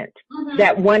instrument,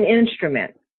 that one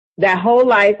instrument. That whole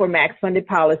life or max-funded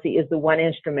policy is the one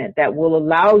instrument that will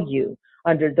allow you,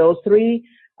 under those three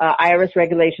IRS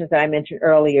regulations that I mentioned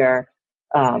earlier,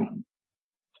 Tefra,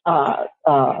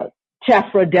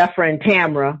 DEFRA, and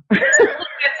TAMRA.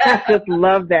 I just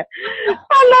love that.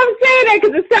 I love saying that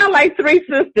because it sounds like three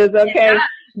sisters, okay?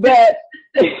 Yeah.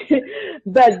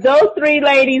 But those three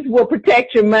ladies will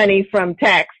protect your money from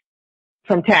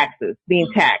taxes,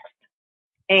 being taxed.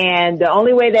 And the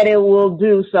only way that it will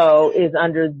do so is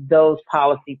under those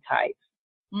policy types,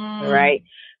 right?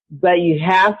 But you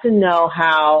have to know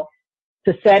how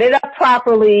to set it up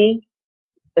properly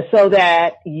so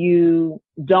that you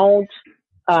don't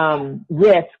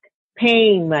risk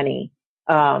paying money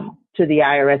to the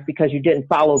IRS because you didn't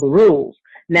follow the rules.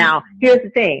 Now, here's the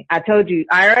thing. I told you,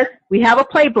 IRS, we have a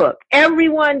playbook.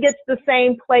 Everyone gets the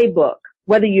same playbook,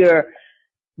 whether you're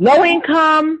low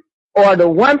income or the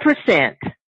 1%.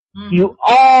 You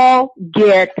all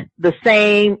get the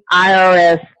same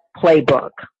IRS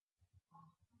playbook,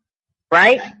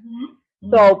 right?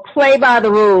 So play by the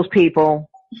rules, people.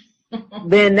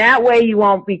 Then that way you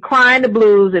won't be crying the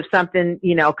blues if something,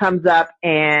 comes up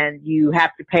and you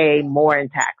have to pay more in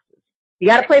taxes. You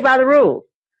got to play by the rules.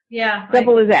 Yeah.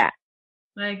 Simple as that.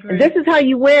 I agree. And this is how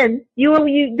you win.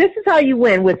 This is how you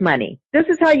win with money. This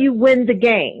is how you win the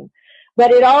game.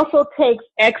 But it also takes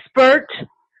expert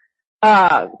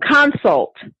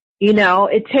consult.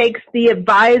 It takes the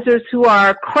advisors who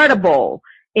are credible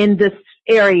in this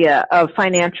area of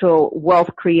financial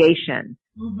wealth creation.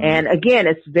 And again,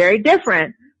 it's very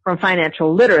different from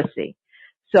financial literacy.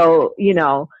 So,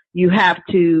 you have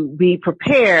to be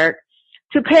prepared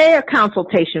to pay a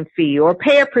consultation fee or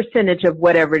pay a percentage of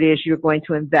whatever it is you're going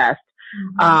to invest,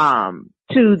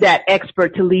 to that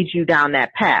expert to lead you down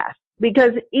that path.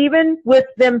 Because even with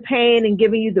them paying and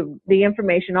giving you the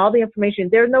information, all the information,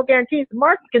 there's no guarantees. The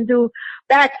market can do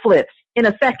backflips in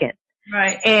a second.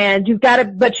 Right. And you've got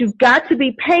to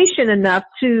be patient enough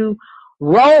to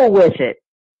roll with it.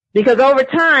 Because over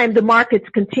time, the markets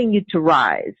continue to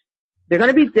rise. They're going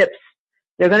to be dips.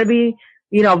 They're going to be,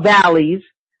 valleys.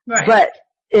 Right. But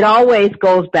it always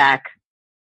goes back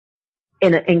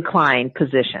in an inclined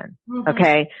position.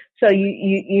 Okay. So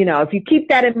if you keep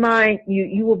that in mind,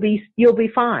 you'll be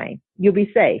fine. You'll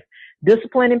be safe.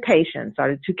 Discipline and patience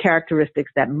are the two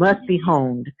characteristics that must be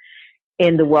honed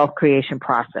in the wealth creation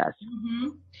process.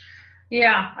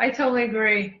 Yeah, I totally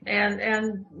agree.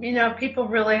 And people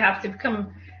really have to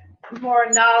become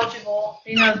more knowledgeable,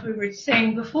 as we were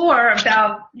saying before,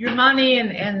 about your money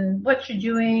and what you're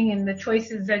doing and the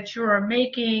choices that you are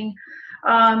making.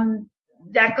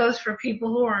 That goes for people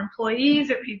who are employees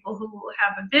or people who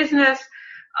have a business.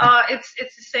 It's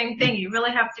the same thing. You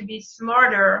really have to be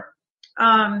smarter,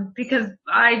 because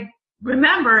I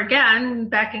remember, again,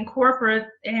 back in corporate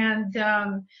and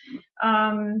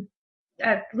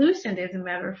at Lucent, as a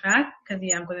matter of fact, because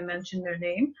I'm going to mention their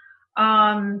name.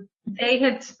 They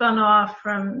had spun off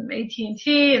from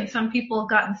AT&T, and some people had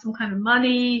gotten some kind of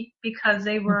money because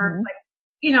they were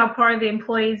part of the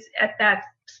employees at that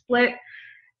split.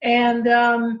 And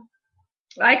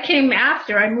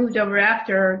I moved over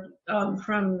after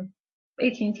from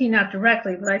AT&T, not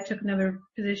directly, but I took another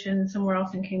position somewhere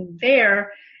else and came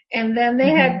there. And then they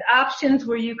had options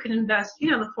where you could invest,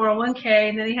 the 401k,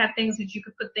 and then they had things that you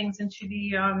could put things into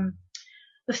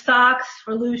the stocks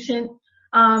for Lucent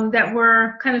that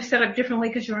were kind of set up differently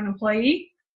because you're an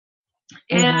employee.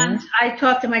 And I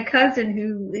talked to my cousin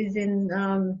who is in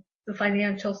the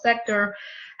financial sector,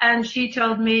 and she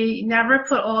told me, never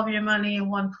put all of your money in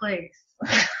one place.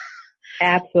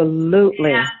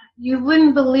 Absolutely. And you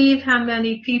wouldn't believe how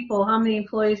many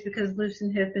employees, because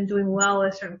Lucent has been doing well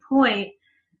at a certain point,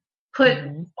 put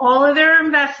all of their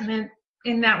investment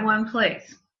in that one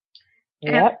place.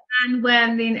 Yep. And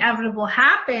when the inevitable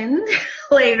happened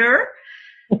later,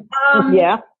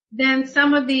 then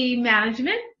some of the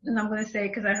management, and I'm going to say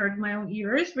because I heard in my own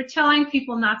ears, were telling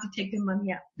people not to take their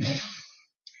money out.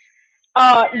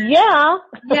 Yeah,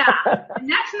 and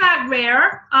that's not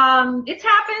rare. It's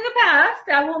happened in the past.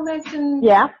 I won't mention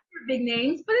big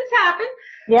names, but it's happened.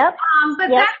 Yep.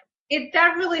 That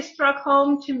that really struck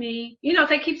home to me. You know,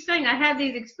 they keep saying I had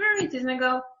these experiences, and I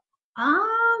go,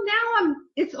 oh, now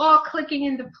it's all clicking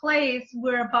into place,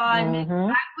 whereby maybe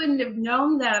I wouldn't have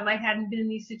known that if I hadn't been in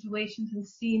these situations and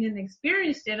seen and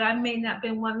experienced it. I may not have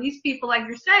been one of these people, like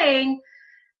you're saying,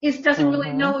 doesn't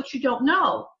really know what you don't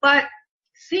know. But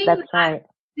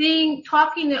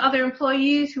talking to other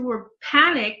employees who were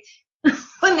panicked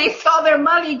when they saw their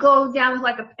money go down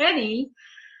like a penny,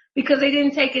 because they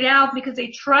didn't take it out because they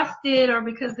trusted or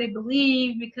because they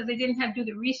believed, because they didn't have to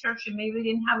do the research, and maybe they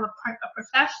didn't have a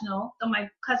professional, though my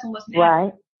cousin wasn't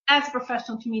as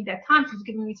professional to me at that time. She was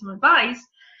giving me some advice.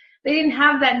 They didn't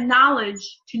have that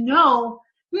knowledge to know,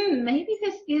 maybe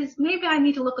I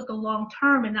need to look at the long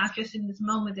term and not just in this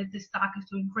moment that this stock is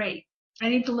doing great. I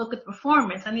need to look at the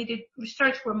performance. I need to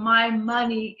research where my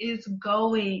money is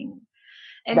going.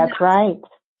 And that's right.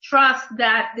 Trust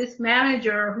that this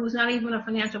manager, who's not even a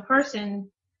financial person,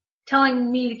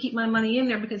 telling me to keep my money in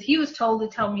there because he was told to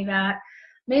tell me that.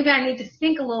 Maybe I need to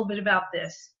think a little bit about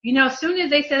this. You know, as soon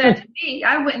as they said that to me,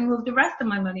 I went and moved the rest of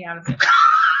my money out of it.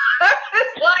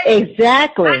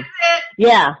 Exactly.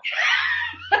 Yeah.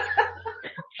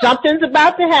 Something's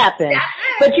about to happen.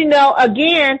 But you know,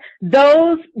 again,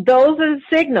 those are the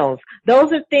signals.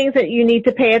 Those are things that you need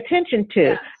to pay attention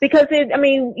to. Because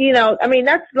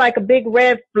that's like a big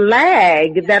red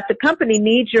flag that the company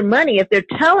needs your money if they're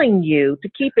telling you to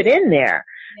keep it in there.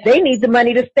 They need the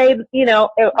money to stay,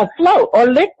 afloat or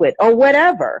liquid or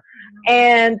whatever.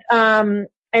 And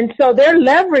so they're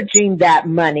leveraging that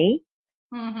money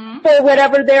for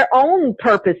whatever their own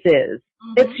purpose is.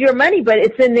 It's your money, but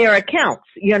it's in their accounts.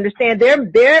 You understand?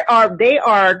 They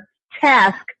are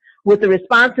tasked with the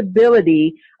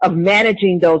responsibility of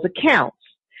managing those accounts.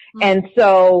 And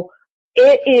so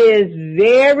it is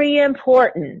very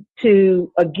important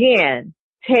to, again,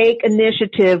 take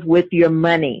initiative with your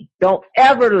money. Don't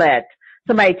ever let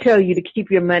somebody tell you to keep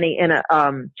your money in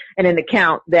an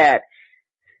account that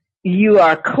you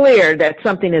are clear that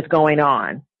something is going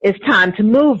on. It's time to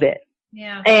move it.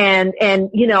 Yeah. And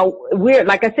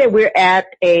we're at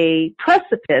a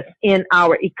precipice in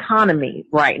our economy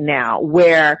right now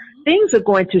where things are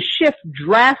going to shift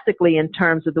drastically in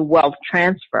terms of the wealth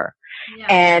transfer. Yeah.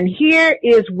 And here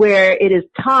is where it is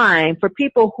time for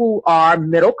people who are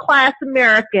middle class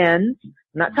Americans. I'm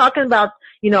not talking about,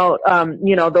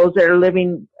 those that are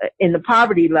living in the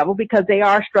poverty level, because they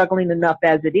are struggling enough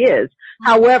as it is.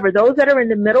 However, those that are in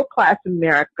the middle class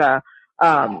America,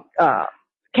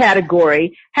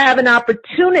 category have an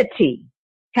opportunity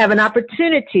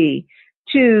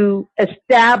to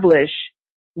establish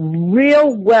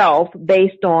real wealth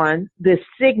based on the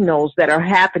signals that are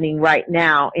happening right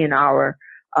now in our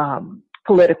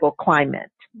political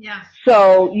climate. Yeah.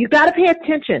 So you got to pay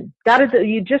attention.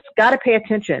 You just got to pay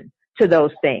attention to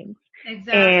those things.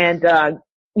 Exactly. And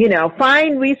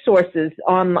find resources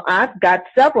I've got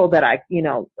several that I,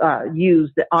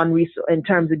 used in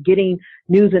terms of getting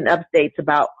news and updates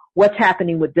about what's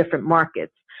happening with different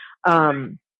markets.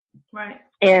 Right.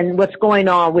 And what's going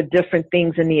on with different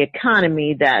things in the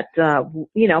economy that,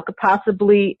 could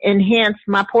possibly enhance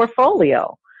my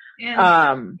portfolio.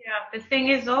 And, the thing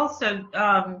is also,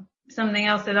 something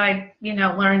else that I,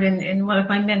 learned in one of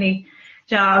my many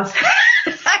jobs.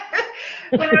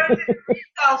 When I was in the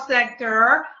retail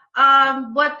sector,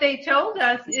 what they told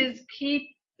us is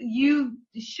you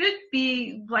should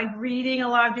be like reading a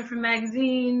lot of different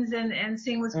magazines and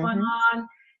seeing what's going on.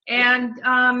 And,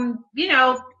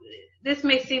 this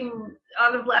may seem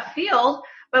out of left field,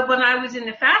 but when I was in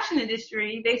the fashion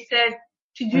industry, they said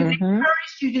they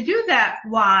encouraged you to do that.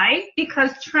 Why?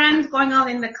 Because trends going on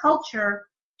in the culture,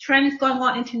 trends going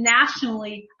on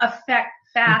internationally affect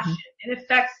fashion. It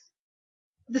affects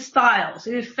the styles.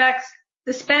 It affects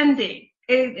the spending.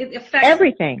 It affects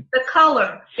everything. The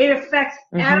color. It affects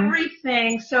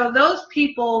everything. So those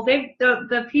people,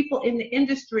 the people in the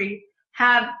industry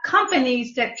have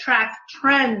companies that track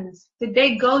trends, that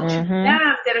they go to them,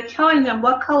 that are telling them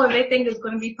what color they think is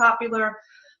going to be popular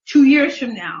 2 years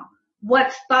from now.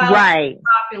 What style is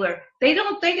popular. They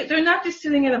don't think they're not just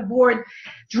sitting at a board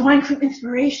drawing from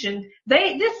inspiration.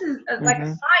 This is like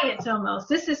a science almost.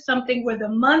 This is something where the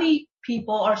money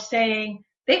people are saying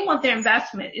they want their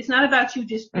investment. It's not about you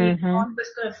just being, I'm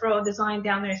just going to throw a design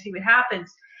down there and see what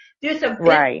happens. There's a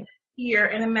business here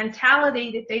and a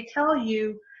mentality that they tell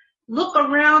you, look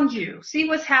around you, see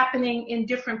what's happening in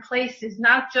different places,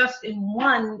 not just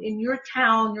in your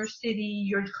town, your city,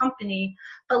 your company,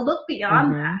 but look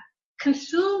beyond that.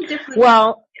 Consume different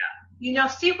media.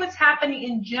 See what's happening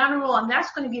in general, and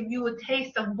that's going to give you a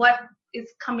taste of what is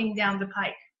coming down the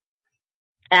pike.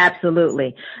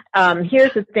 Absolutely.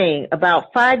 Here's the thing.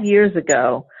 About 5 years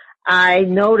ago, I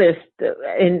noticed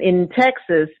in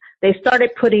Texas, they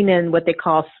started putting in what they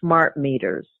call smart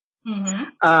meters.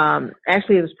 Mm-hmm.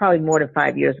 Actually, it was probably more than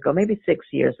 5 years ago, maybe 6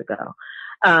 years ago.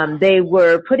 They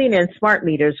were putting in smart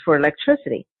meters for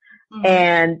electricity. Mm-hmm.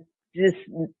 And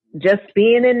just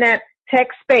being in that tech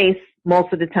space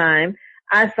most of the time,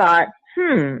 I thought,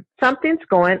 something's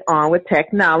going on with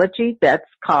technology that's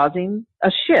causing a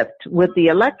shift with the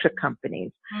electric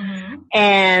companies. Mm-hmm.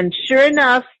 And sure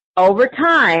enough, over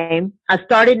time, I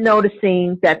started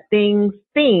noticing that things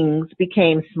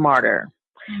became smarter.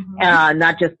 Mm-hmm.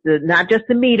 Not just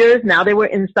the meters. Now they were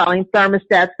installing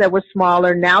thermostats that were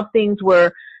smaller. Now things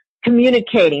were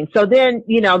communicating. So then,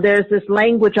 there's this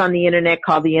language on the internet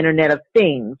called the Internet of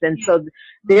Things. And so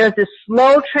there's this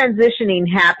slow transitioning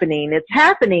happening. It's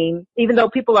happening even though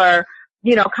people are,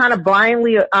 kind of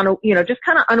blindly, just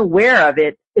kind of unaware of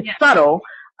it. It's subtle.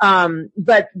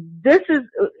 But this is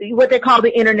what they call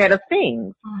the Internet of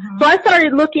Things. Mm-hmm. So I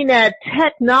started looking at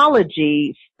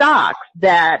technology stocks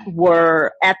that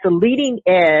were at the leading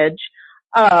edge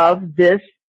of this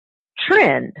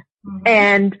trend.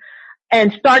 Mm-hmm.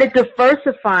 And started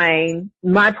diversifying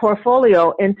my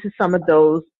portfolio into some of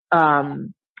those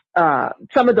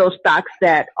stocks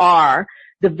that are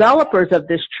developers of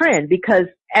this trend, because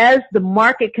as the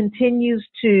market continues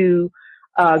to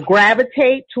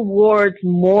gravitate towards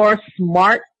more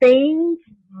smart things,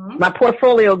 my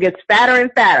portfolio gets fatter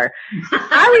and fatter.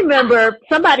 I remember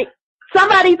somebody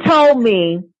told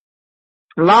me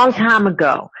a long time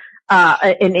ago,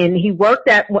 and he worked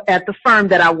at the firm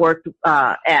that I worked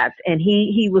at, and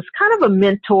he was kind of a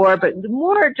mentor, but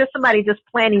more just somebody just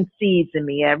planting seeds in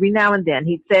me every now and then.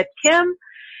 He said, Kim,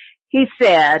 he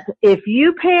said, if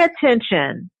you pay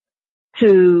attention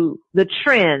to the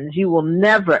trends, you will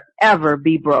never ever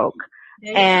be broke.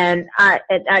 And I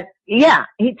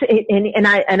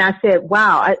said,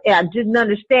 wow, I didn't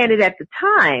understand it at the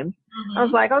time. Mm-hmm. I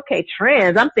was like, okay,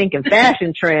 trends. I'm thinking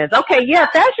fashion trends. Okay, yeah,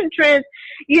 fashion trends,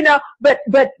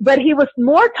 but he was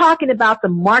more talking about the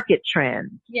market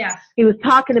trends. Yeah. He was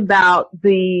talking about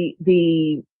the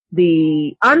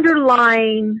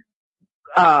underlying,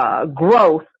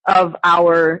 growth of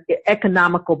our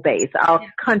economical base, our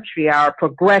country, our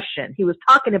progression. He was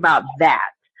talking about that.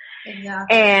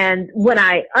 Exactly. And when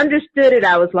I understood it,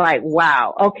 I was like,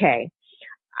 wow, okay,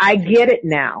 I get it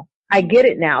now.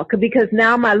 Because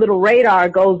now my little radar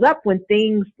goes up when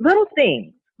little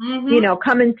things, mm-hmm.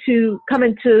 come into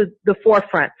the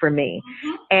forefront for me.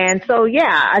 Mm-hmm. And so,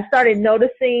 I started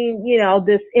noticing,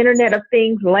 this Internet of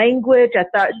Things language. I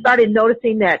started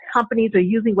noticing that companies are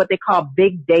using what they call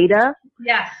big data.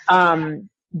 Yes.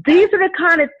 These are the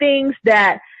kind of things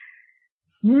that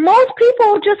most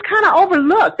people just kind of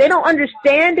overlook. They don't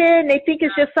understand it, and they think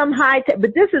it's just some high tech,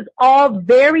 but this is all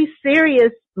very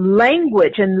serious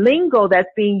language and lingo that's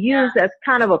being used as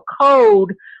kind of a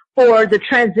code for the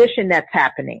transition that's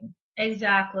happening.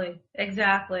 Exactly.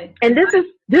 And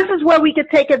this is where we could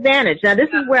take advantage. Now, this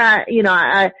is where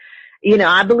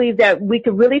I believe that we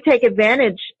could really take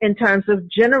advantage in terms of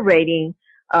generating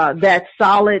that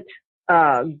solid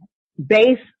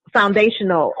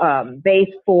foundational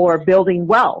base for building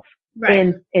wealth.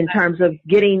 Right. In terms of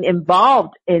getting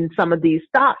involved in some of these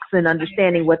stocks and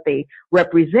understanding what they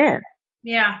represent.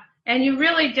 Yeah. And you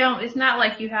really don't, it's not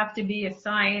like you have to be a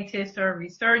scientist or a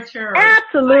researcher or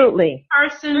absolutely a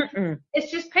person. Mm-mm.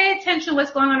 It's just pay attention to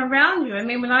what's going on around you. I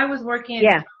mean, when I was working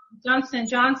at Johnson &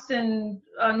 Johnson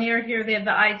near here, they have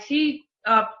the IT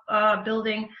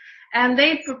building, and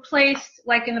they replaced,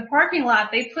 like in the parking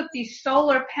lot, they put these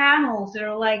solar panels that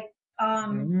are like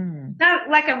not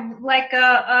like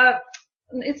a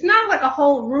it's not like a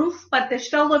whole roof, but the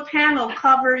solar panel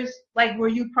covers like where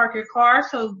you park your car,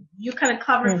 so you kind of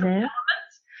cover from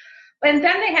elements. And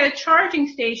then they had a charging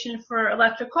station for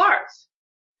electric cars.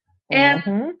 And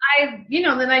then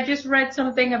I just read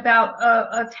something about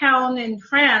a town in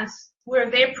France where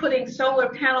they're putting solar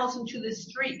panels into the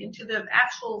street, into the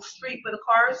actual street where the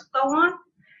cars go on.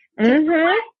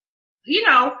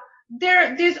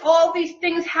 There's all these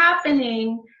things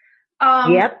happening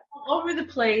all over the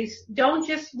place. Don't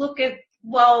just look at,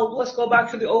 let's go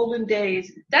back to the olden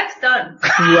days. That's done.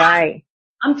 Right.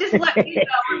 I'm just letting you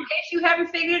know, in case you haven't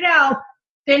figured it out,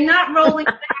 they're not rolling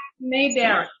back to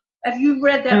Mayberry. If you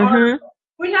read that article,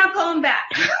 we're not going back.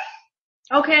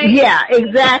 Okay? Yeah,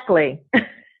 exactly.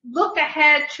 Look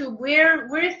ahead to where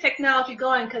is technology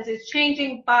going, because it's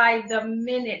changing by the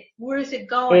minute. Where is it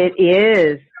going? It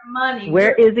is. Money.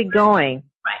 Where is it going?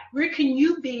 Right. Where can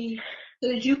you be so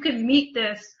that you can meet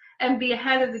this and be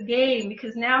ahead of the game?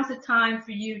 Because now's the time for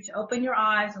you to open your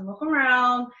eyes and look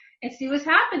around and see what's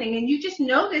happening. And you just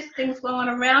notice things going on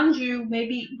around you,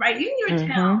 maybe right in your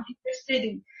town, in your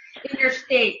city, in your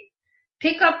state.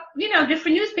 Pick up,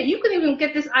 different newspapers. You can even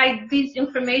get these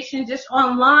information just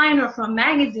online or from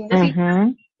magazines.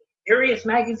 Serious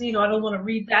magazine, or I don't want to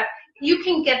read that. You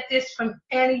can get this from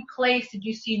any place that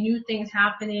you see new things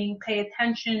happening. Pay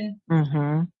attention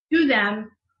to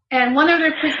them. And one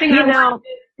other quick thing I wanted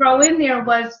to throw in there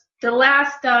was the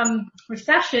last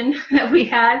recession that we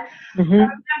had. I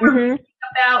remember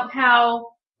about how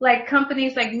like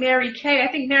companies like Mary Kay,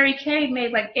 I think Mary Kay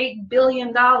made like $8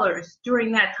 billion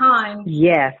during that time.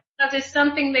 Yes. So there's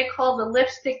something they call the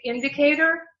lipstick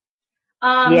indicator.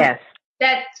 Yes.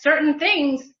 That certain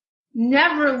things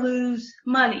never lose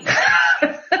money.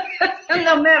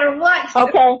 No matter what.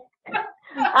 Okay.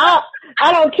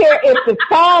 I don't care if the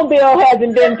phone bill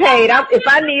hasn't been paid. If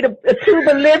I need a tube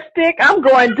of lipstick, I'm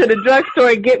going to the drugstore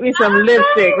and get me some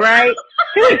lipstick, right?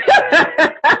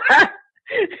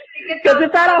 Because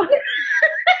if I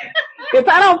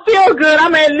don't feel good,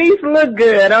 I'm at least look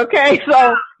good. Okay,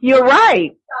 so you're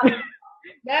right.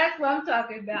 That's what I'm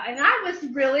talking about. And I was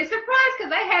really surprised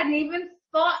because I hadn't even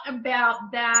thought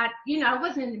about that. I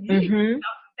wasn't in the beauty about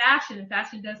fashion, and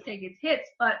fashion does take its hits,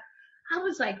 but I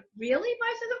was like, really? But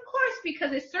I said, of course,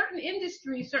 because there's certain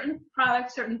industries, certain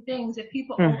products, certain things that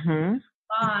people always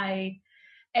buy,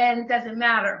 and it doesn't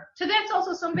matter. So that's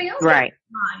also something else. Right.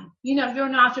 If you're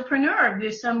an entrepreneur,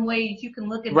 there's some ways you can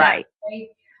look at right. that.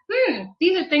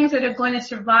 These are things that are going to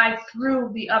survive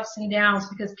through the ups and downs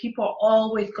because people are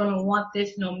always going to want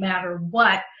this no matter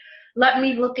what. Let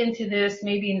me look into this,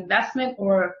 maybe investment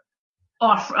or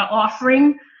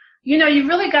offering. You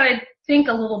really got to think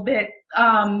a little bit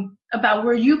about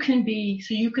where you can be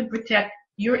so you can protect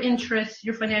your interests,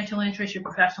 your financial interests, your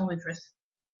professional interests.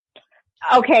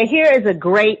 Okay, here is a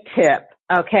great tip.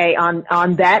 Okay,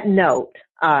 on that note,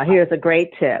 here's a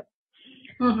great tip.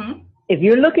 If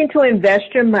you're looking to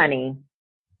invest your money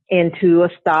into a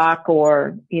stock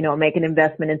or, make an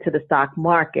investment into the stock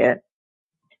market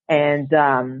and,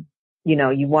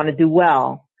 you want to do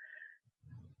well,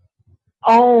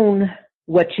 own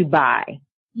what you buy.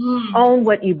 Own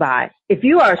what you buy. If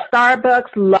you are a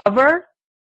Starbucks lover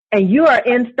and you are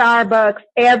in Starbucks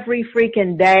every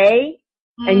freaking day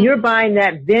and you're buying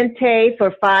that venti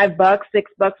for $5, $6,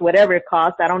 whatever it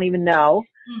costs, I don't even know,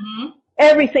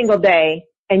 every single day,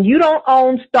 and you don't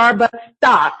own Starbucks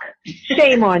stock,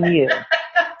 shame on you.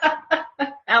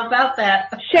 How about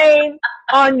that? Shame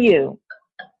on you.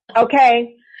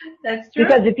 Okay? That's true.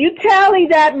 Because if you tally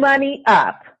that money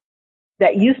up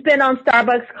that you spend on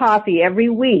Starbucks coffee every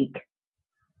week,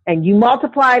 and you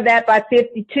multiply that by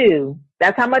 52,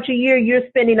 that's how much a year you're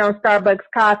spending on Starbucks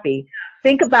coffee.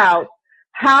 Think about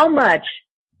how much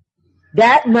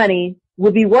that money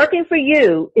would be working for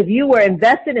you if you were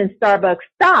invested in Starbucks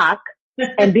stock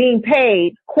and being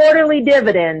paid quarterly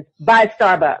dividends by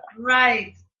Starbucks.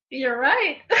 Right. You're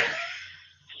right.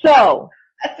 So,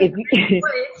 if you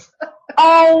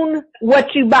own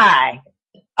what you buy,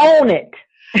 own it.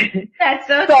 That's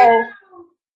so true.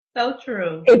 So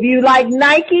true. If you like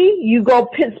Nike, you go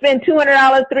spend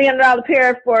 $200, $300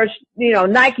 pair for,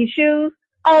 Nike shoes,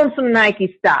 own some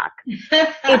Nike stock.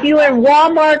 If you're in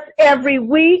Walmart every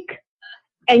week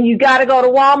and you got to go to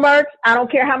Walmart, I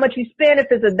don't care how much you spend, if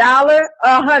it's $1 or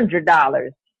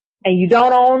 $100, and you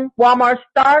don't own Walmart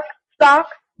stock,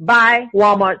 buy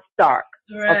Walmart stock.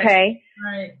 Right. Okay?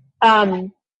 Right.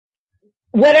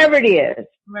 Whatever it is.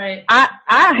 Right.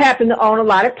 I happen to own a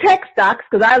lot of tech stocks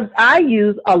because I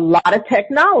use a lot of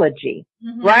technology,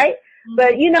 right?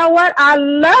 But you know what? I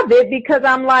love it because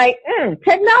I'm like,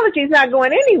 technology is not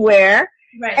going anywhere.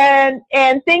 Right.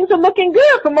 And things are looking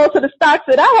good for most of the stocks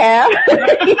that I have.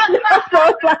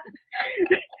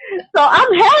 So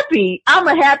I'm happy. I'm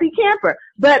a happy camper.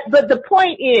 But the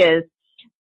point is,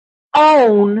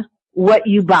 own what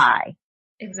you buy.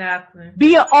 Exactly.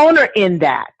 Be an owner in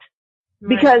that.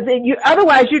 Right. Because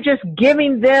otherwise you're just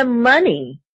giving them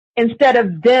money instead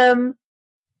of them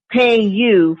paying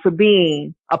you for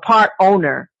being a part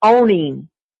owner, owning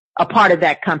a part of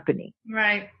that company.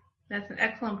 Right. That's an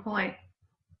excellent point.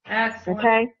 Excellent.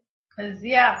 Okay. Because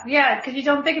because you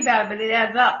don't think about it, but it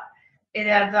adds up. It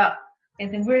adds up.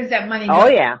 And then where does that money go? Oh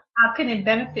yeah. How can it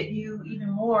benefit you even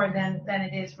more than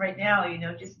it is right now?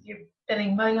 Just you're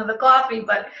spending money on the coffee,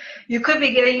 but you could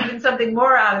be getting even something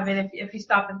more out of it if you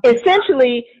stop and think.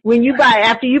 Essentially,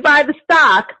 after you buy the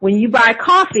stock, when you buy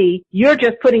coffee, you're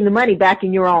just putting the money back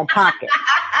in your own pocket.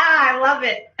 I love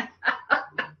it.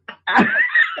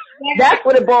 That's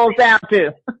what it boils down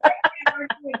to.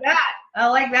 I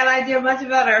like that idea much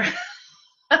better.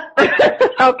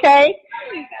 Okay?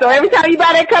 So every time you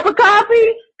buy that cup of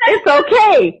coffee, it's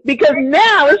okay, because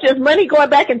now it's just money going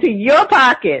back into your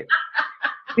pocket.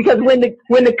 Because when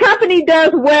the company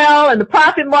does well and the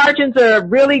profit margins are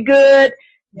really good,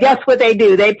 guess what they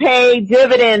do? They pay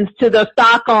dividends to the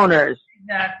stock owners.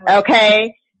 Exactly.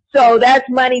 Okay? So that's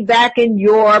money back in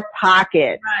your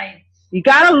pocket. Right. You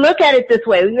gotta look at it this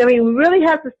way. I mean, we really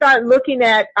have to start looking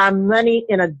at our money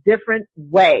in a different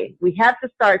way. We have to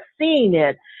start seeing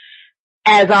it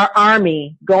as our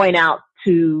army going out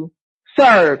to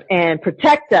serve and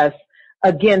protect us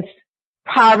against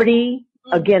poverty,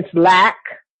 against lack,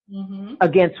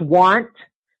 against want.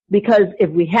 Because if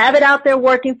we have it out there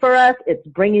working for us, it's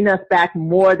bringing us back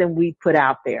more than we put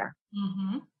out there.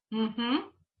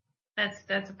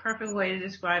 That's a perfect way to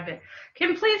describe it.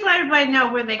 Kim, please let everybody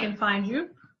know where they can find you.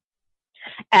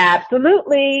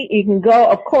 Absolutely. You can go,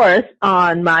 of course,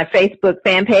 on my Facebook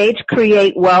fan page,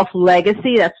 Create Wealth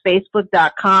Legacy. That's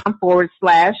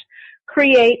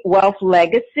facebook.com/Create Wealth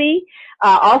Legacy.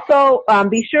 Also,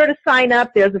 be sure to sign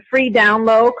up. There's a free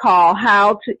download called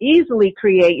How to Easily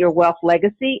Create Your Wealth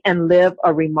Legacy and Live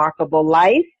a Remarkable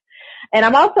Life. And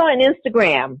I'm also on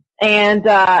Instagram, and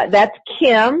that's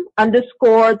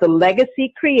Kim_the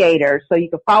Legacy Creator. So you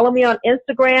can follow me on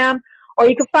Instagram, or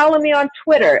you can follow me on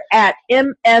Twitter at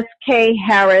MSK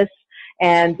Harris.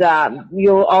 And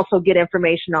you'll also get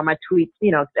information on my tweets,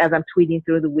 as I'm tweeting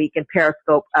through the week, and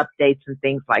Periscope updates and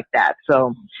things like that.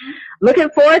 So looking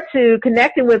forward to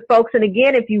connecting with folks. And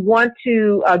again, if you want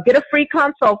to get a free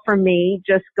consult from me,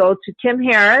 just go to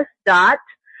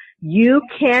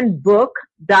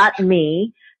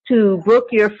kimharris.youcanbook.me to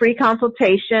book your free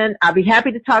consultation. I'll be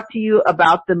happy to talk to you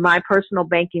about my personal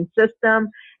banking system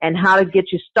and how to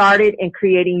get you started in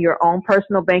creating your own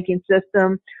personal banking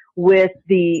system with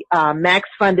the max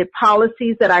funded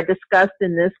policies that I discussed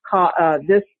in this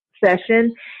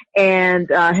session, and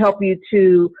help you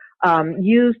to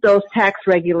use those tax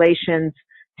regulations,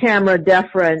 Tamara,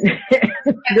 Defra, and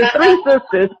the three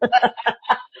sisters.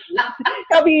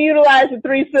 Help you utilize the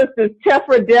three sisters,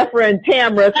 Tefra, Defra, and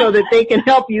Tamara, so that they can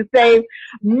help you save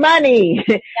money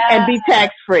and be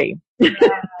tax free.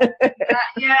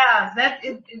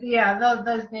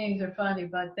 Those names are funny,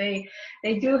 but they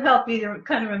do help you to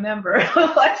kind of remember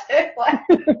what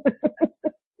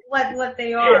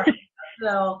they are.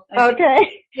 So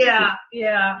okay.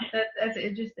 That's an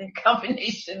interesting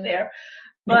combination there.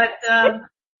 But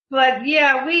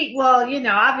obviously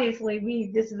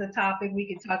this is a topic we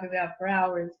could talk about for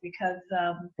hours, because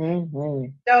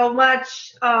so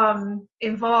much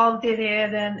involved in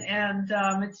it, and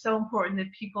it's so important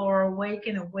that people are awake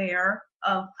and aware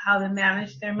of how to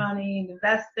manage their money and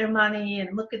invest their money,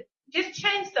 and just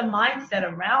change the mindset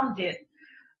around it.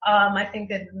 I think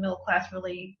that the middle class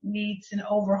really needs an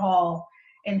overhaul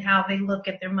in how they look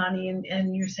at their money,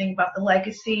 and you're saying about the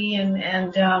legacy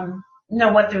and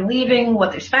what they're leaving,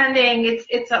 what they're spending.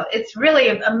 It's really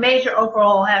a major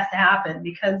overhaul has to happen,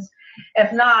 because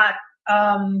if not,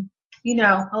 a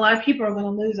lot of people are going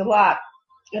to lose a lot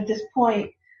at this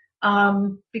point,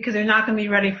 because they're not going to be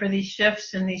ready for these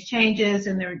shifts and these changes,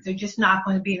 and they're just not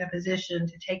going to be in a position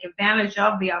to take advantage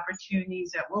of the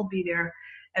opportunities that will be there,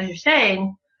 as you're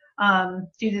saying,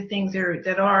 due to things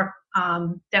that are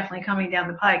definitely coming down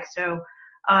the pike. So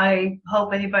I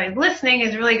hope anybody listening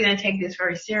is really going to take this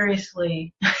very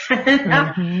seriously.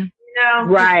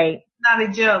 Right. It's not a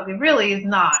joke. It really is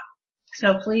not.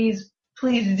 So please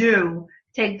do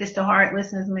take this to heart.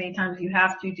 Listen as many times as you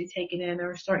have to take it in,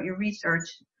 or start your research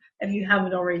if you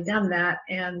haven't already done that.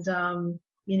 And,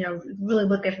 really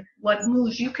look at what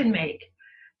moves you can make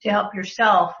to help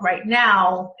yourself right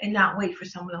now, and not wait for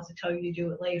someone else to tell you to do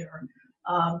it later.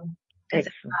 It's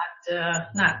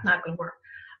not going to work.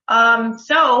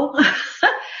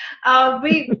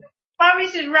 We probably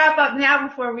should wrap up now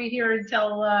before we hear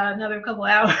until another couple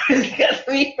hours, because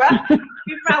we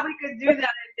probably could do that,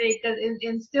 I think,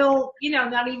 and still,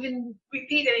 not even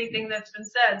repeat anything that's been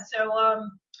said. So,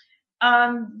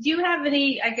 do you have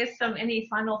any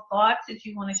final thoughts that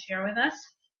you want to share with us?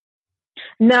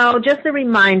 No, just a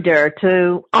reminder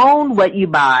to own what you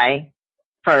buy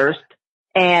first.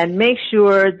 And make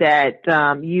sure that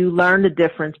you learn the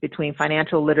difference between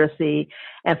financial literacy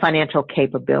and financial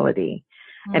capability.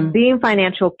 And being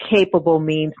financial capable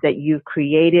means that you've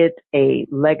created a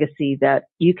legacy that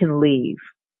you can leave,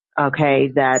 okay,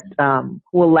 that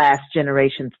will last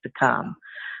generations to come.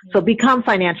 So become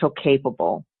financial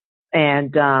capable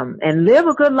and live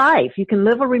a good life. You can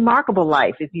live a remarkable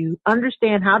life if you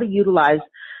understand how to utilize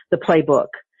the playbook.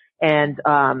 And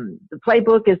the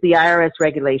playbook is the IRS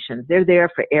regulations. They're there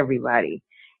for everybody,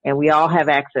 and we all have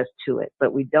access to it,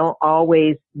 but we don't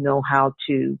always know how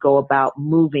to go about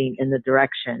moving in the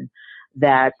direction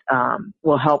that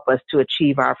will help us to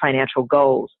achieve our financial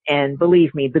goals. And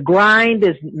believe me, the grind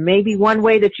is maybe one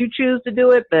way that you choose to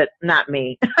do it, but not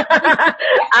me.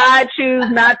 I choose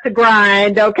not to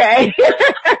grind, okay?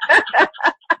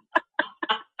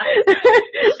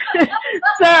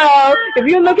 So if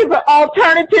you're looking for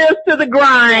alternatives to the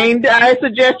grind, I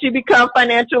suggest you become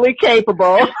financially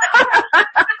capable.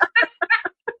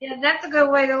 Yeah, that's a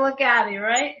good way to look at it,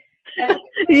 right?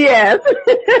 Yes.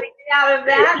 Get out of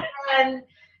that and,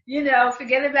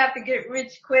 forget about the get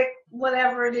rich quick,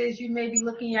 whatever it is you may be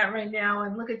looking at right now,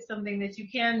 and look at something that you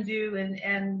can do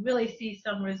and really see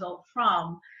some result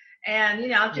from.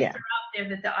 And, I'll just throw out there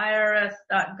that the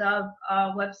IRS.gov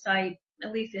website,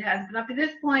 at least it has been up to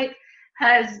this point,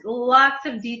 has lots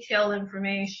of detailed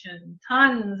information,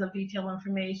 tons of detailed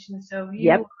information. So if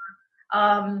you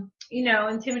are,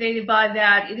 intimidated by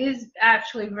that, it is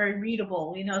actually very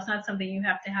readable. It's not something you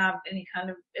have to have any kind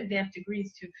of advanced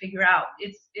degrees to figure out.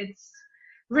 It's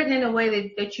written in a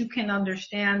way that you can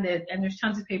understand it, and there's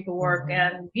tons of paperwork.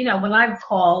 And, when I've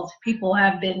called, people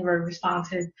have been very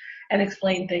responsive and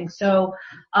explain things. So,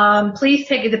 please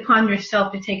take it upon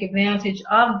yourself to take advantage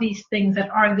of these things that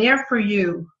are there for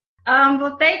you.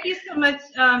 Well, thank you so much,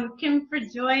 Kim, for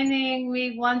joining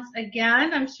me once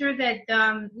again. I'm sure that,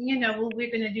 we're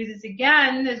going to do this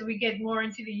again as we get more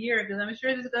into the year, because I'm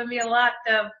sure there's going to be a lot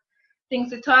of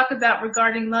things to talk about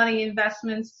regarding money,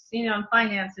 investments, and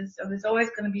finances. So there's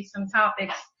always going to be some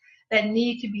topics that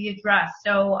need to be addressed.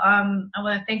 So, I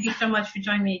want to thank you so much for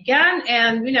joining me again.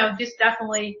 And, just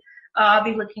definitely, I'll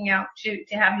be looking out to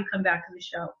have you come back to the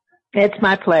show. It's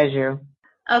my pleasure.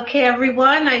 Okay,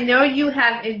 everyone, I know you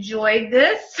have enjoyed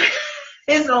this.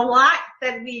 There's a lot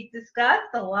that we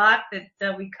discussed, a lot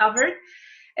that we covered.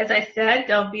 As I said,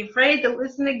 don't be afraid to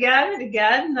listen again and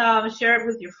again. Share it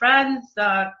with your friends.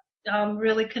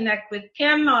 Really connect with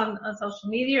Kim on social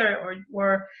media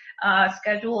or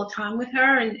schedule a time with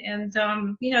her and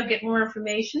get more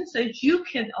information so that you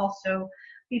can also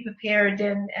be prepared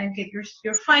and get your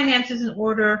finances in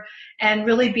order and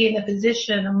really be in a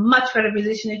much better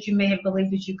position that you may have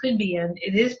believed that you could be in.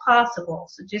 It is possible.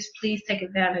 So just please take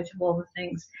advantage of all the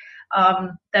things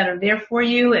that are there for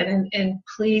you, and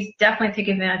please definitely take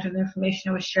advantage of the information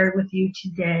that was shared with you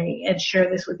today, and share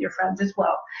this with your friends as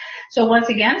well. So once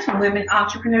again, it's from Women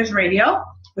Entrepreneurs Radio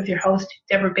with your host,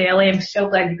 Deborah Bailey. I'm so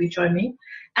glad you could join me,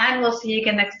 and we'll see you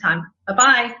again next time.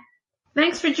 Bye-bye.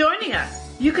 Thanks for joining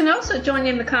us. You can also join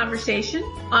in the conversation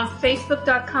on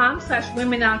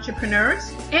Facebook.com/Women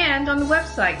Entrepreneurs and on the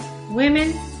website,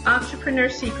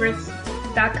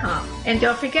 WomenEntrepreneurSecrets.com. And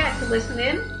don't forget to listen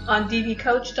in on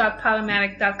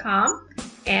dvcoach.podomatic.com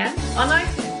and on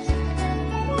iTunes.